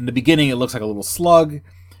 in the beginning it looks like a little slug,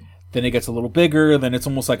 then it gets a little bigger, then it's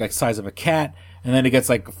almost like the size of a cat, and then it gets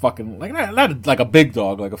like a fucking like not like a big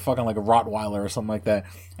dog, like a fucking like a Rottweiler or something like that.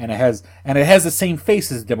 And it has the same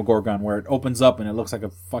face as Demogorgon, where it opens up and it looks like a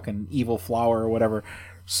fucking evil flower or whatever.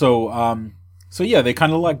 So yeah, they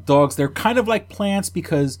kind of like dogs. They're kind of like plants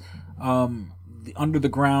because under the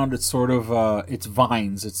ground it's sort of it's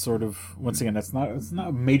vines. It's sort of, once again, it's not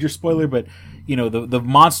a major spoiler, but you know the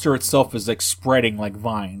monster itself is like spreading like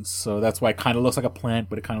vines, so that's why it kind of looks like a plant,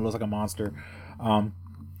 but it kind of looks like a monster.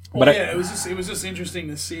 It was just interesting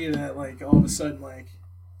to see that like all of a sudden like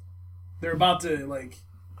they're about to like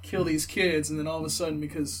kill these kids, and then all of a sudden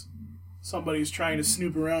because somebody's trying to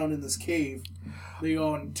snoop around in this cave, they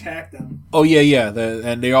go and attack them. Oh yeah.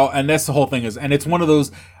 And that's the whole thing is, and it's one of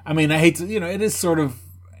those. I mean, I hate to, you know, it is sort of.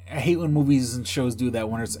 I hate when movies and shows do that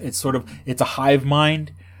when it's sort of it's a hive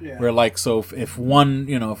mind. Yeah. Where like so if one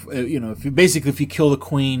if you kill the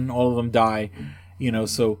queen, all of them die, you know,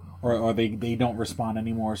 so or they don't respond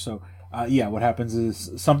anymore. So what happens is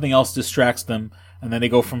something else distracts them, and then they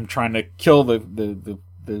go from trying to kill the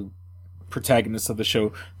protagonists of the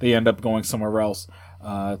show, they end up going somewhere else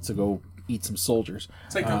to go eat some soldiers.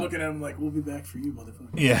 It's like they're looking at him like, we'll be back for you, motherfucker.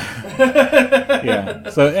 Yeah. Yeah.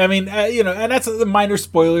 So, I mean, and that's the minor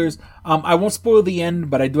spoilers. I won't spoil the end,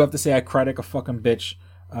 but I do have to say I cried like a fucking bitch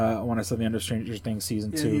when I saw the end of Stranger Things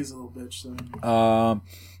season 2. Yeah, he's a little bitch. So.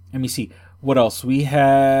 Let me see. What else? We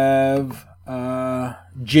have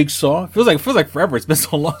Jigsaw. Feels like forever. It's been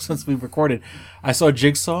so long since we've recorded. I saw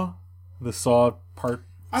Jigsaw, the Saw part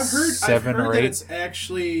 7 or 8. That it's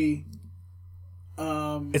actually...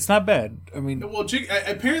 it's not bad. I mean, well,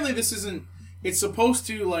 apparently this isn't. It's supposed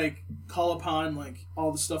to like call upon like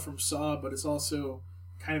all the stuff from Saw, but it's also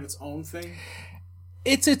kind of its own thing.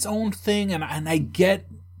 It's its own thing, and I get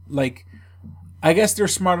like, I guess they're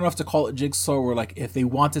smart enough to call it Jigsaw, where like if they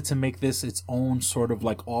wanted to make this its own sort of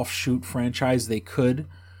like offshoot franchise, they could.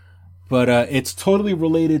 But it's totally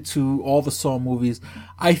related to all the Saw movies.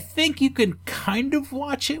 I think you can kind of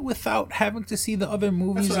watch it without having to see the other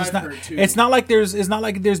movies. That's what I've heard too. It's not like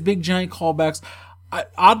there's big giant callbacks.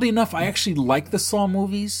 Oddly enough, I actually like the Saw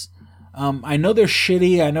movies. I know they're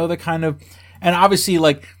shitty. I know they're kind of, and obviously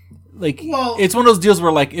like it's one of those deals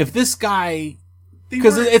where like if this guy,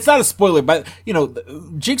 because it's not a spoiler, but you know,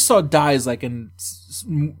 Jigsaw dies like in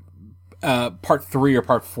part 3 or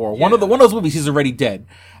part 4. Yeah. One of those movies, he's already dead,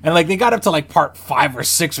 and like they got up to like part 5 or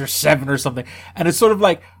 6 or 7 or something, and it's sort of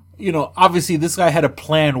like, you know, obviously this guy had a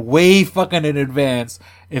plan way fucking in advance.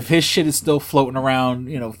 If his shit is still floating around,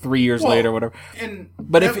 you know, 3 years later, or whatever.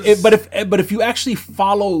 But if you actually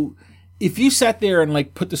follow, if you sat there and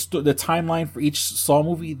like put the timeline for each Saw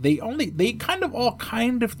movie, they kind of all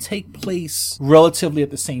take place relatively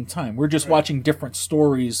at the same time. We're just watching different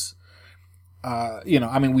stories. You know,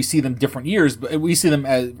 I mean, we see them different years, but we see them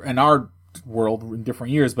as in our world in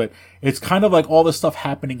different years, but it's kind of like all this stuff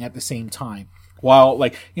happening at the same time. while,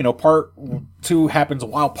 like, you know, part 2 happens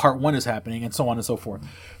while part 1 is happening, and so on and so forth.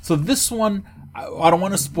 So this one, I don't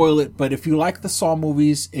want to spoil it, but if you like the Saw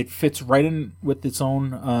movies, it fits right in with its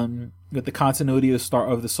own, with the continuity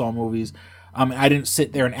of the Saw movies. I didn't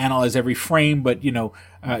sit there and analyze every frame, but, you know,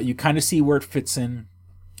 you kind of see where it fits in.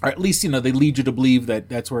 Or at least, you know, they lead you to believe that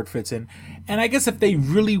that's where it fits in. And I guess if they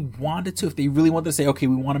really wanted to say, okay,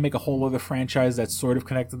 we want to make a whole other franchise that's sort of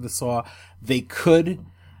connected to Saw, they could.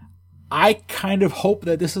 I kind of hope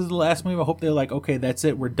that this is the last movie. I hope they're like, okay, that's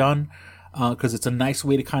it, we're done. Because it's a nice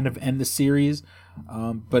way to kind of end the series.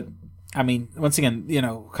 But, I mean, once again, you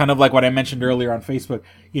know, kind of like what I mentioned earlier on Facebook,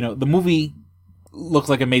 you know, the movie looks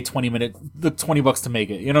like it made $20 to make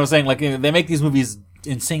it. You know what I'm saying? Like, you know, they make these movies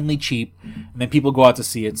insanely cheap, and then people go out to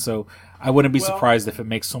see it. So I wouldn't be surprised if it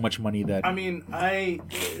makes so much money that... I mean,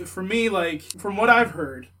 for me, like, from what I've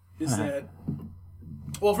heard, is that...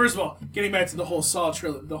 Well, first of all, getting back to the whole Saw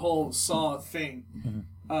the whole Saw thing,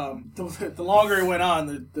 the longer it went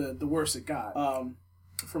on, the worse it got.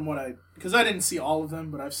 From what because I didn't see all of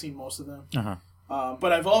them, but I've seen most of them.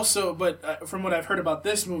 But from what I've heard about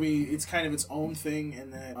this movie, it's kind of its own thing,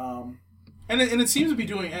 and that, and it seems to be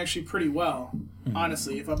doing actually pretty well.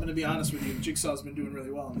 Honestly, if I'm going to be honest with you, Jigsaw's been doing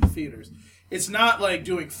really well in the theaters. It's not like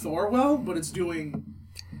doing Thor well, but it's doing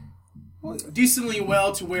decently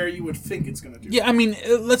well to where you would think it's going to do. Yeah, I mean,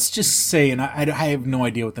 let's just say, and I have no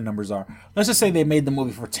idea what the numbers are. Let's just say they made the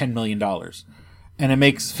movie for $10 million. And it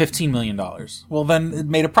makes $15 million. Well, then it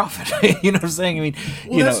made a profit. You know what I'm saying? I mean,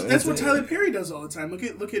 that's what Tyler Perry does all the time.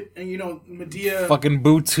 Look at you know, Medea. Fucking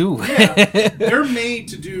Boo 2. Yeah, they're made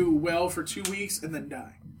to do well for 2 weeks and then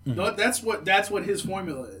die. That's what his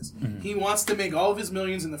formula is. He wants to make all of his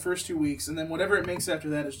millions in the first 2 weeks, and then whatever it makes after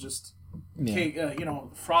that is just cake, you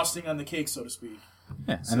know, frosting on the cake, so to speak.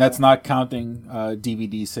 Yeah, so, and that's not counting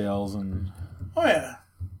DVD sales and. Oh yeah.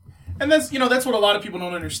 And that's what a lot of people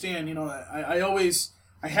don't understand. You know,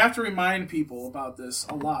 I have to remind people about this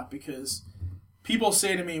a lot, because people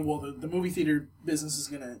say to me, "Well, the movie theater business is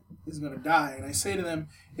gonna die," and I say to them,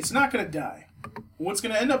 "It's not gonna die. What's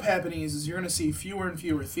gonna end up happening is you're gonna see fewer and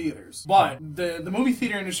fewer theaters. But the movie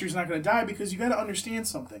theater industry is not gonna die, because you got to understand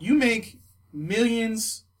something. You make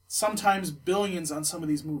millions, sometimes billions, on some of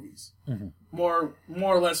these movies. More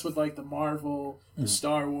or less with like the Marvel, the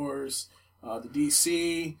Star Wars, the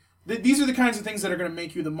DC." These are the kinds of things that are going to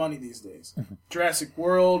make you the money these days. Jurassic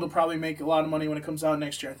World will probably make a lot of money when it comes out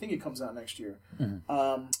next year. I think it comes out next year.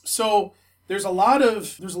 So there's a lot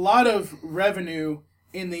of revenue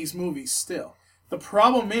in these movies still. The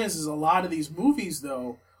problem is a lot of these movies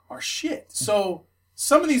though are shit. So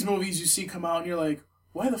some of these movies you see come out and you're like,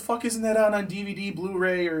 why the fuck isn't that out on DVD,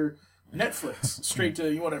 Blu-ray, or Netflix straight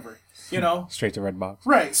to whatever? You know, straight to Redbox.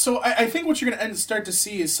 Right. So I think what you're going to start to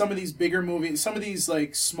see is some of these bigger movies, some of these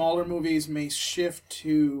like smaller movies may shift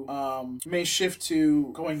to going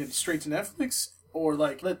straight to Netflix, or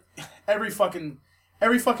like let every fucking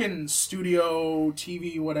studio,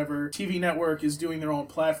 TV, whatever, TV network is doing their own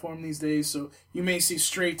platform these days. So you may see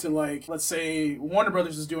straight to, like, let's say Warner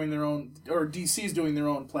Brothers is doing their own, or DC is doing their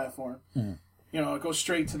own platform. You know, it goes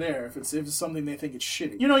straight to there if it's something they think it's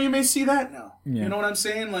shitty. You know, you may see that now. Yeah. You know what I'm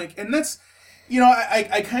saying? Like, and that's, you know,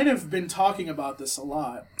 I kind of been talking about this a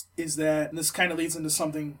lot, is that, and this kind of leads into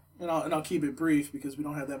something, and I'll keep it brief because we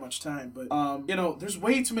don't have that much time, but, you know, there's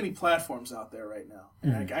way too many platforms out there right now.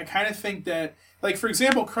 And I kind of think that, like, for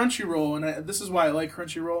example, Crunchyroll, and this is why I like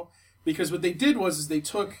Crunchyroll, because what they did was they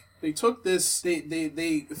took this,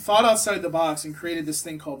 they thought outside the box and created this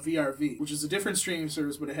thing called VRV, which is a different streaming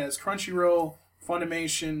service, but it has Crunchyroll,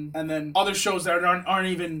 Funimation, and then other shows that aren't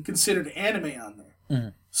even considered anime on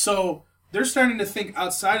there. So they're starting to think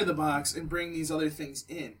outside of the box and bring these other things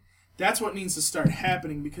in. That's what needs to start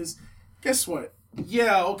happening, because guess what?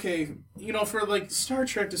 Yeah, okay, you know, for like Star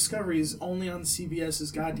Trek Discovery is only on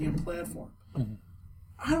CBS's goddamn platform.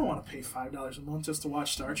 I don't want to pay $5 a month just to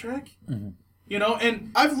watch Star Trek. You know,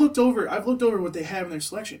 and I've looked over what they have in their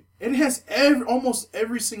selection. It has almost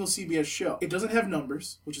every single CBS show. It doesn't have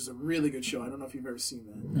Numbers, which is a really good show. I don't know if you've ever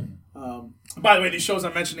seen that. By the way, these shows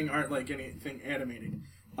I'm mentioning aren't like anything animated.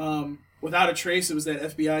 Without a Trace, it was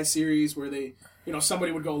that FBI series where they, you know,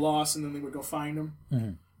 somebody would go lost and then they would go find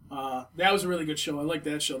them. That was a really good show. I like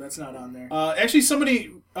that show. That's not on there. Actually,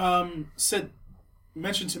 somebody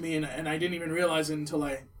mentioned to me, and I didn't even realize it until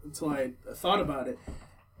I thought about it.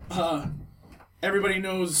 Everybody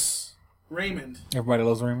knows Raymond. Everybody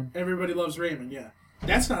loves Raymond? Everybody loves Raymond, yeah.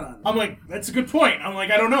 That's not on. I'm like, that's a good point. I'm like,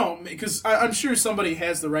 I don't know, because I'm sure somebody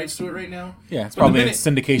has the rights to it right now. Yeah, it's But probably the in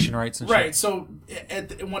syndication rights and right, shit. so,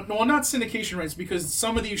 well, not syndication rights, because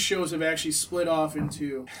some of these shows have actually split off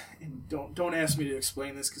into, and don't ask me to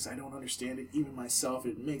explain this, because I don't understand it, even myself.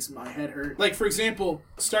 It makes my head hurt. Like, for example,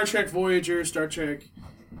 Star Trek Voyager, Star Trek,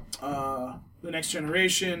 The Next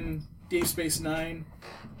Generation, Deep Space Nine.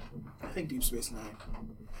 I think Deep Space Nine.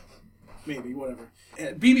 Maybe, whatever.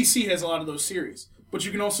 BBC has a lot of those series. But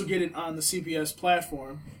you can also get it on the CBS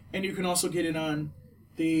platform, and you can also get it on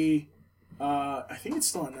the, I think it's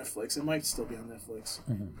still on Netflix. It might still be on Netflix.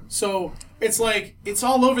 So it's like, it's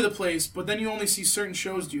all over the place, but then you only see certain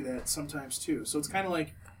shows do that sometimes too. So it's kind of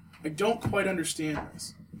like, I don't quite understand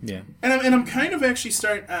this. Yeah. And I'm kind of actually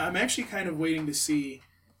I'm actually kind of waiting to see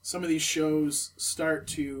some of these shows start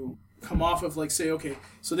to come off of, like, say, okay,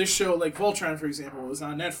 so this show, like Voltron, for example, is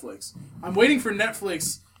on Netflix. I'm waiting for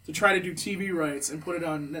Netflix to try to do TV rights and put it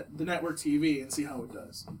on the network TV and see how it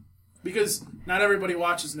does. Because not everybody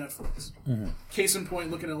watches Netflix. Case in point,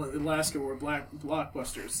 looking at Alaska, where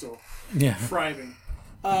Blockbuster is still thriving.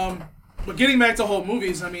 But getting back to whole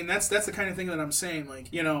movies, I mean, that's the kind of thing that I'm saying.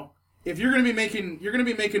 Like, you know, if you're gonna be making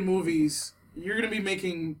movies, you're gonna be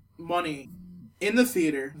making money in the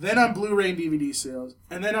theater, then on Blu-ray and DVD sales,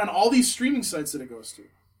 and then on all these streaming sites that it goes to.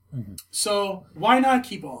 So why not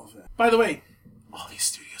keep all of that? By the way, all these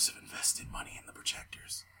studios have invested money in the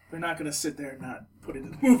projectors. They're not going to sit there and not put a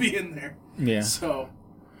movie in there. Yeah. So,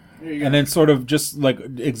 there you go. And then sort of just like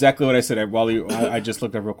exactly what I said, I just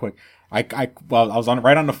looked up real quick. I was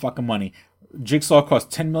right on the fucking money. Jigsaw cost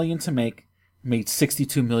 $10 million to make, made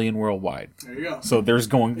 $62 million worldwide. There you go. So there's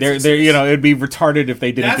going there. You know, it'd be retarded if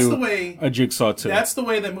they didn't a Jigsaw 2. That's the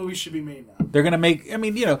way that movies should be made now. They're gonna make. I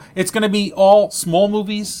mean, you know, it's gonna be all small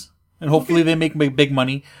movies. And hopefully they make big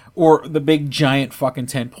money, or the big giant fucking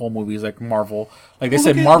tentpole movies like Marvel. Like they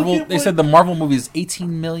said, Marvel. They said the Marvel movie is 18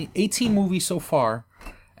 movies so far,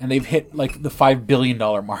 and they've hit like the $5 billion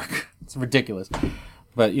mark. It's ridiculous,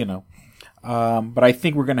 but you know. But I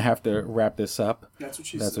think we're gonna have to wrap this up. That's what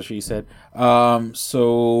she said.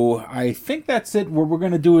 So I think that's it. What we're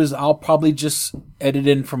gonna do is I'll probably just edit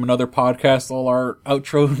in from another podcast all our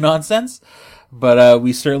outro nonsense. But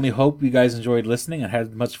we certainly hope you guys enjoyed listening and had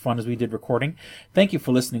as much fun as we did recording. Thank you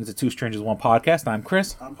for listening to Two Strangers, One Podcast. I'm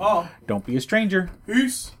Chris. I'm Paul. Don't be a stranger.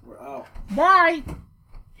 Peace. We're out. Bye.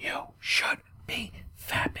 You should be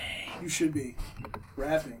fapping. You should be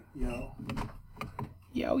rapping, yo.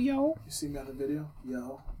 Yo. You see me on the video?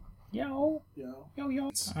 Yo. All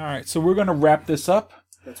right, so we're going to wrap this up.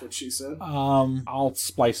 That's what she said. I'll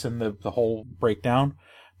splice in the whole breakdown.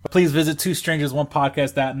 Please visit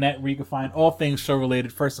twostrangersonepodcast.net, where you can find all things show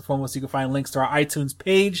related. First and foremost, you can find links to our iTunes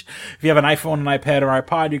page. If you have an iPhone, an iPad, or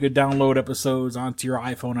iPod, you can download episodes onto your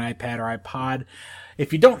iPhone, iPad, or iPod.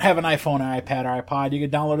 If you don't have an iPhone, an iPad, or iPod, you can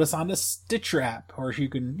download us on the Stitcher app, or you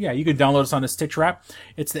can download us on the Stitcher app.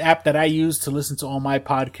 It's the app that I use to listen to all my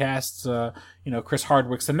podcasts. Chris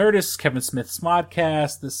Hardwick's The Nerdist, Kevin Smith's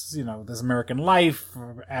Smodcast, This American Life,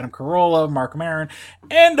 Adam Carolla, Mark Maron,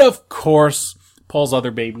 and of course, Paul's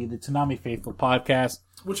other baby, the Toonami Faithful podcast,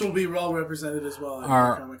 which will be well represented as well at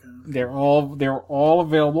Comic-Con. They're all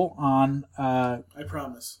available on. I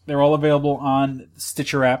promise. They're all available on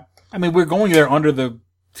Stitcher app. I mean, we're going there under the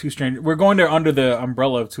We're going there under the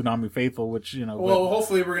umbrella of Toonami Faithful, which Well,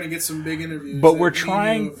 hopefully we're going to get some big interviews. But we're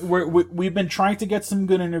trying. We've been trying to get some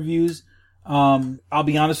good interviews. I'll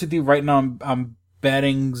be honest with you. Right now, I'm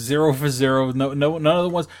batting 0 for 0. No, none of the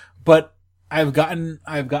ones. But I've gotten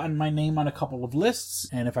my name on a couple of lists,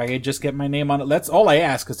 and if I could just get my name on it, that's all I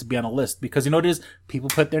ask, is to be on a list. Because you know what it is? People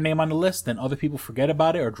put their name on the list, then other people forget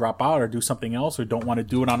about it, or drop out, or do something else, or don't want to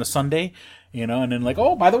do it on a Sunday, and then like,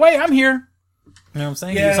 oh, by the way, I'm here. You know what I'm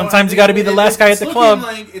saying? Yeah, sometimes you got to be the last guy at the club.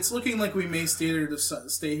 It's looking like we may stay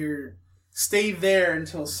there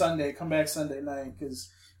until Sunday, come back Sunday night, because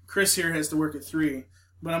Chris here has to work at 3.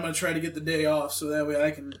 But I'm going to try to get the day off so that way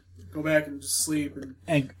I can go back and just sleep.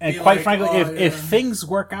 And quite frankly, if things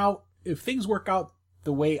work out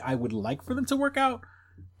the way I would like for them to work out,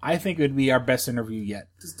 I think it would be our best interview yet.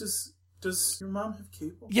 Does your mom have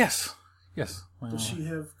cable? Yes. Well, does she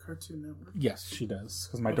have Cartoon Network? Yes, she does.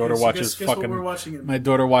 Because my daughter watches guess fucking. What we're watching my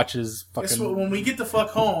daughter watches fucking. Guess what? When we get the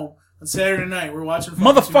fuck home on Saturday night, we're watching.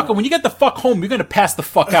 Motherfucker, when you get the fuck home, you're gonna pass the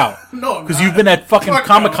fuck out. No, because you've been at fucking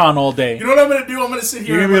Comic-Con all day. You know what I'm gonna do? I'm gonna sit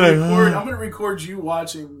here and I'm gonna record you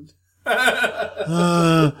watching.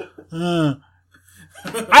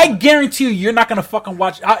 I guarantee you're not gonna fucking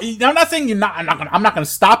watch. I'm not saying you're not. I'm not gonna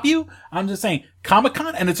stop you. I'm just saying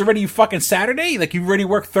Comic-Con, and it's already fucking Saturday. Like you already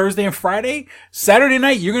work Thursday and Friday. Saturday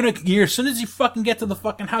night, as soon as you fucking get to the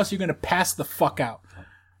fucking house, you're gonna pass the fuck out.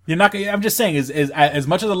 You're not gonna. I'm just saying, as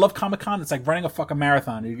much as I love Comic-Con, it's like running a fucking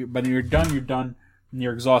marathon. But when you're done, and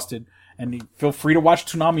you're exhausted. And you feel free to watch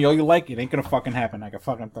Toonami all you like. It ain't gonna fucking happen.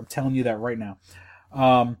 I'm telling you that right now.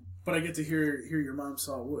 But I get to hear your mom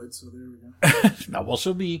saw wood, so there we go. No, well,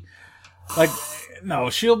 she'll be like,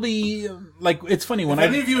 it's funny when if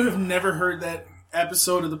any of you have never heard that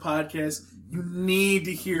episode of the podcast, you need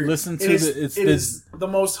to hear it. Listen to it is the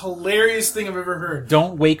most hilarious thing I've ever heard.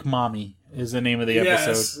 Don't Wake Mommy is the name of the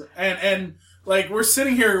episode. Yes, and like we're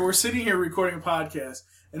sitting here recording a podcast,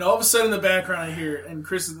 and all of a sudden in the background I hear, and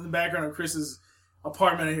Chris is in the background of Chris's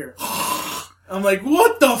apartment, I hear. I'm like,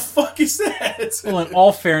 what the fuck is that? Well, in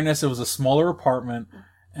all fairness, it was a smaller apartment,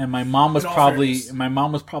 and my mom was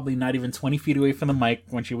probably not even 20 feet away from the mic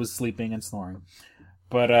when she was sleeping and snoring.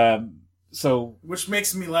 But so, which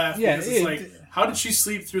makes me laugh because it's like, how did she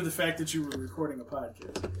sleep through the fact that you were recording a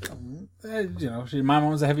podcast? My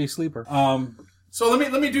mom was a heavy sleeper. So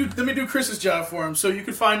let me do Chris's job for him. So you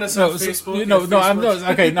can find us on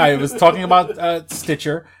Facebook. I was talking about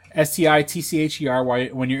Stitcher.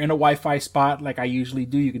 STITCHER. When you're in a Wi-Fi spot, like I usually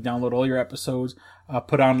do, you can download all your episodes,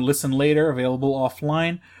 put on Listen Later, available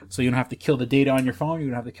offline, so you don't have to kill the data on your phone. You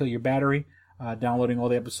don't have to kill your battery. Downloading all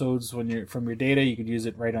the episodes from your data, you could use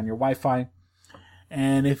it right on your Wi-Fi.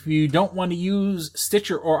 And if you don't want to use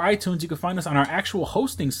Stitcher or iTunes, you can find us on our actual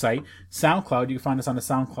hosting site, SoundCloud. You can find us on the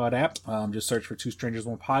SoundCloud app. Just search for Two Strangers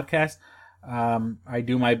One Podcast.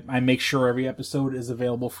 I make sure every episode is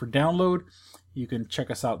available for download. You can check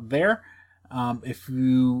us out there. If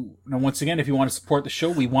you want to support the show,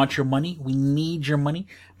 we want your money. We need your money.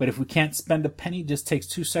 But if we can't spend a penny, it just takes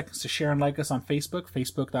 2 seconds to share and like us on Facebook,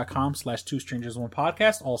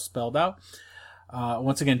 facebook.com/2strangersonepodcast, all spelled out.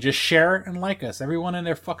 Once again, just share and like us. Everyone and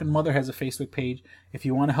their fucking mother has a Facebook page. If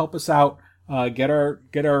you want to help us out, get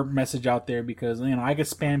our message out there, because I could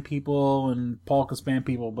spam people and Paul could spam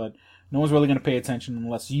people, but no one's really going to pay attention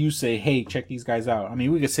unless you say, hey, check these guys out. I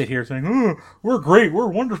mean, we could sit here saying, oh, we're great, we're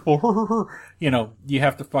wonderful. You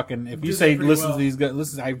have to fucking, if you say, listen to these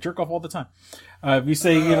guys, I jerk off all the time. If you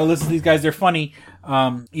say, listen to these guys, they're funny,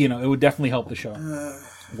 it would definitely help the show.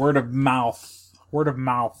 Word of mouth.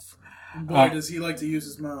 Boy, does he like to use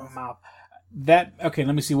his mouth. Okay,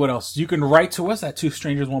 let me see what else. You can write to us at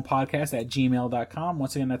twostrangersonepodcast@gmail.com.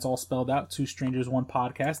 Once again, that's all spelled out,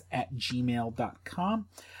 twostrangersonepodcast@gmail.com.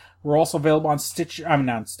 We're also available on Stitcher.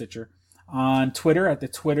 On Twitter with the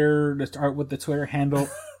Twitter handle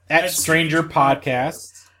at Stranger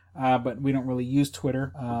Podcast. But we don't really use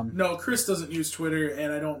Twitter. No, Chris doesn't use Twitter,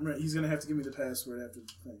 and he's going to have to give me the password after the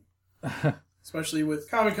thing. Especially with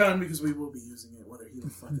Comic-Con, because we will be using it, whether he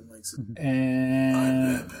fucking likes it. And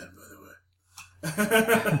I'm Batman, by the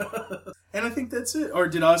way. And I think that's it. Or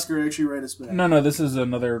did Oscar actually write us back? No, this is a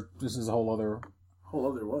whole other... Whole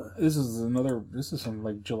other what? This is from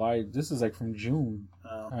like July. This is like from June.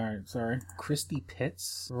 Oh. Alright, sorry. Christy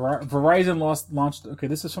Pitts. Verizon launched... Okay,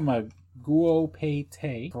 this is from a Guo Pei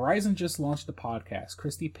Te. Verizon just launched a podcast.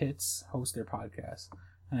 Christy Pitts hosts their podcast.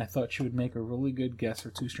 And I thought she would make a really good guest for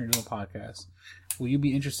Two Strangers on Podcast. Will you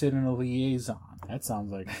be interested in a liaison? That sounds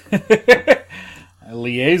like a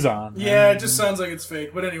liaison. Yeah, it just sounds like it's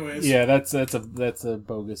fake. But anyways, yeah, that's a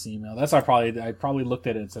bogus email. That's why I probably looked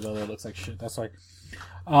at it and said, "Oh, that looks like shit." That's why.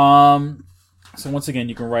 So once again,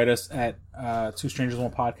 you can write us at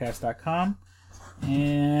twostrangersonepodcast.com.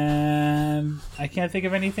 And I can't think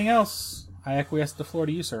of anything else. I acquiesce the floor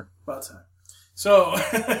to you, sir. About time. So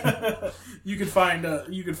you can find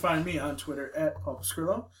me on Twitter at Paul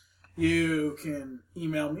Pascrillo. You can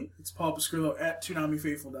email me. It's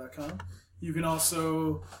paulpascrillo@toonamifaithful.com. You can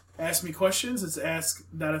also ask me questions. It's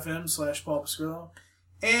ask.fm/Paul Pascrillo.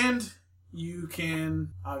 And you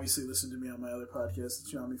can obviously listen to me on my other podcast, the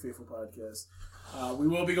Toonami Faithful Podcast. We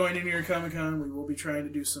will be going to New York Comic Con. We will be trying to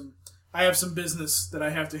do I have some business that I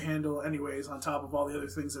have to handle anyways on top of all the other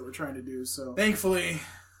things that we're trying to do. So thankfully,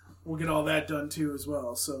 we'll get all that done too as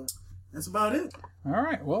well. So that's about it. All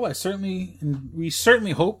right. Well, we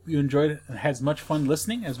certainly hope you enjoyed it and had as much fun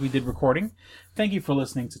listening as we did recording. Thank you for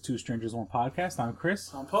listening to Two Strangers One Podcast. I'm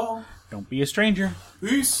Chris. I'm Paul. Don't be a stranger.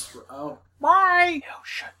 Peace. We're out. Bye. You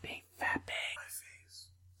should be fapping. My face.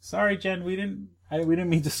 Sorry, Jen. We didn't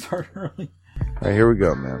mean to start early. All right, here we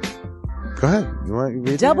go, man. Go ahead. You want to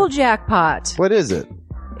read Double Jackpot. What is it?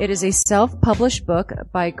 It is a self-published book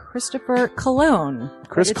by Christopher Cologne.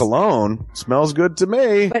 Chris Cologne? Smells good to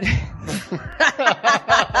me. But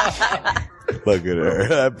Look at her.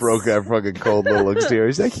 That broke that fucking cold little exterior.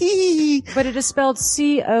 He's like, hee. But it is spelled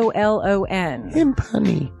COLON. Him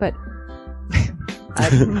punny. But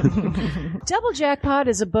Double Jackpot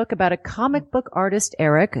is a book about a comic book artist,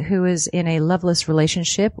 Eric, who is in a loveless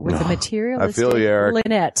relationship with a materialistic I feel you, Eric.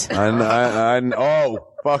 Lynette. Oh,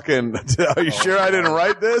 fucking. Are you sure I didn't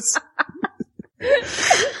write this?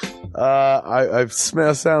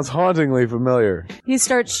 Sounds hauntingly familiar. He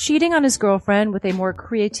starts cheating on his girlfriend with a more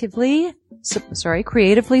creatively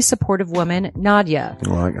supportive woman, Nadia.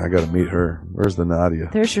 Well, I gotta meet her. Where's the Nadia?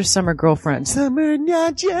 There's your summer girlfriend. Summer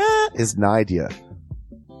Nadia is Nadia.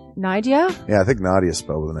 Nadia? Yeah, I think Nadia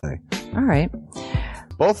spelled with an A. All right.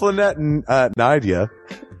 Both Lynette and Nadia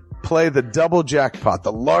play the double jackpot,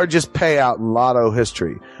 the largest payout in lotto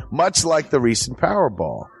history, much like the recent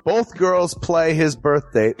Powerball. Both girls play his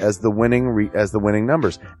birth date as the winning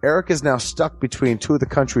numbers. Eric is now stuck between two of the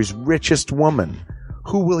country's richest women.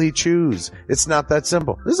 Who will he choose? It's not that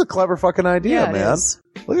simple. This is a clever fucking idea, Yeah, it man. is.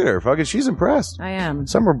 Look at her, fucking. She's impressed. I am.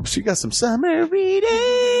 She got some summer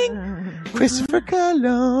reading. Christopher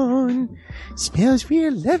Cologne smells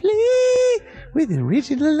real lovely with an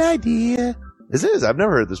original idea. This is. I've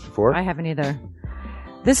never heard this before. I haven't either.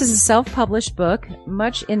 This is a self-published book,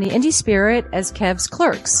 much in the indie spirit as Kev's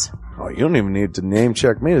Clerks. Oh, you don't even need to name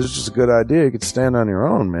check me. This is just a good idea. You could stand on your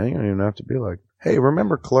own, man. You don't even have to be like, hey,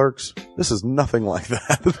 remember Clerks? This is nothing like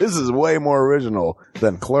that. This is way more original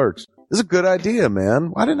than Clerks. This is a good idea, man.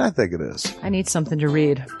 Why didn't I think of this? I need something to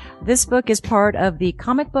read. This book is part of the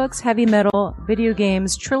Comic Books, Heavy Metal, Video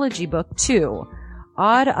Games Trilogy Book 2.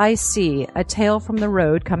 Odd I See, A Tale from the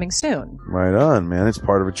Road, coming soon. Right on, man. It's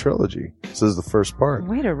part of a trilogy. This is the first part.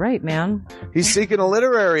 Way to write, man. He's seeking a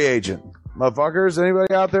literary agent. Motherfuckers,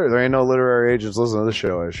 anybody out there? There ain't no literary agents listening to this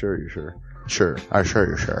show. I assure you, sure. Sure. I assure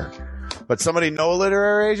you, sure. But somebody know a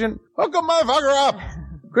literary agent? Hook a motherfucker up!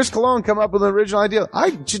 Chris Cologne come up with an original idea.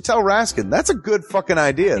 I should tell Raskin. That's a good fucking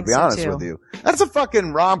idea, to be honest with you. That's a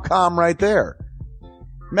fucking rom-com right there.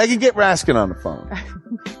 Megan, get Raskin on the phone.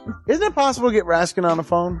 Isn't it possible to get Raskin on the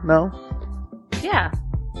phone? No? Yeah.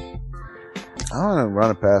 I want to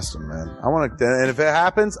run it past him, man. I want to, and if it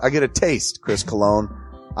happens, I get a taste, Chris Cologne.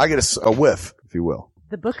 I get a whiff, if you will.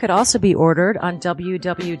 The book could also be ordered on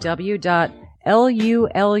www.lulu.com.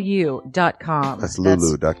 That's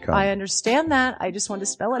lulu.com. I understand that. I just want to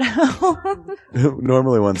spell it out.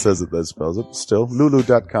 Normally one says it that spells it. Still,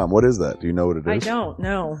 lulu.com. What is that? Do you know what it is? I don't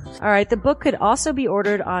know. All right. The book could also be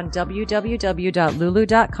ordered on www.lulu.com.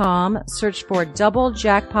 Search for Double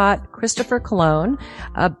Jackpot Christopher Cologne.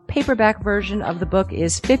 A paperback version of the book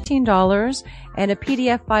is $15 and a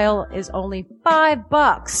PDF file is only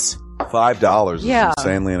 $5. $5 is Yeah.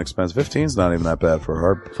 insanely inexpensive. 15's not even that bad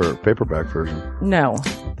for a paperback version. No.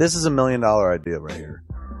 This is $1 million idea right here.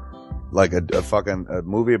 Like a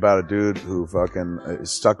movie about a dude who fucking is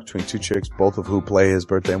stuck between two chicks, both of who play his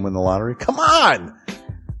birthday and win the lottery. Come on!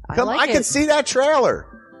 I can see that trailer.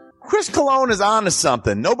 Chris Cologne is on to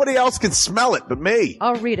something. Nobody else can smell it but me.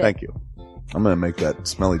 I'll read it. Thank you. I'm going to make that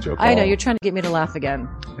smelly joke. I know. You're trying to get me to laugh again.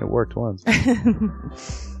 It worked once.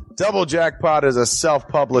 Double Jackpot is a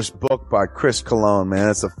self-published book by Chris Cologne, man.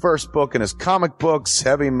 It's the first book in his Comic Books,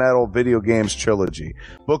 Heavy Metal, Video Games trilogy.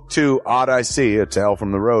 Book 2, Odd I See, A Tale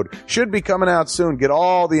from the Road, should be coming out soon. Get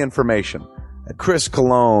all the information at Chris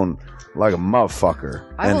Cologne, like a motherfucker.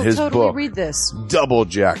 I will his totally book, read this. Double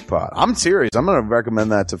Jackpot. I'm serious. I'm going to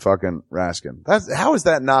recommend that to fucking Raskin. How is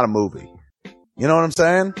that not a movie? You know what I'm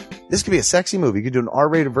saying? This could be a sexy movie. You could do an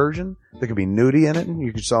R-rated version. There could be nudie in it, and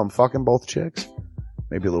you could saw them fucking both chicks.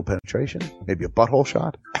 Maybe a little penetration. Maybe a butthole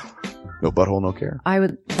shot. No butthole, no care. I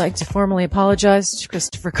would like to formally apologize to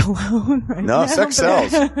Christopher Cologne right No, now. sex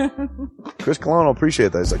sells. Chris Cologne will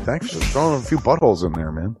appreciate that. He's like, thanks for throwing a few buttholes in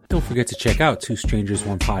there, man. Don't forget to check out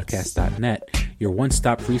twostrangersonePodcast.net, your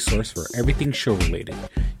one-stop resource for everything show-related.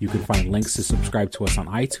 You can find links to subscribe to us on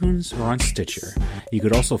iTunes or on Stitcher. You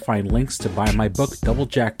could also find links to buy my book, Double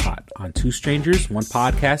Jackpot, on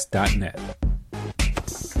twostrangersonepodcast.net.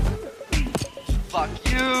 Fuck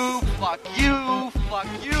you, fuck you, fuck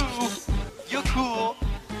you. You're cool.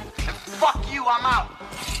 And fuck you, I'm out.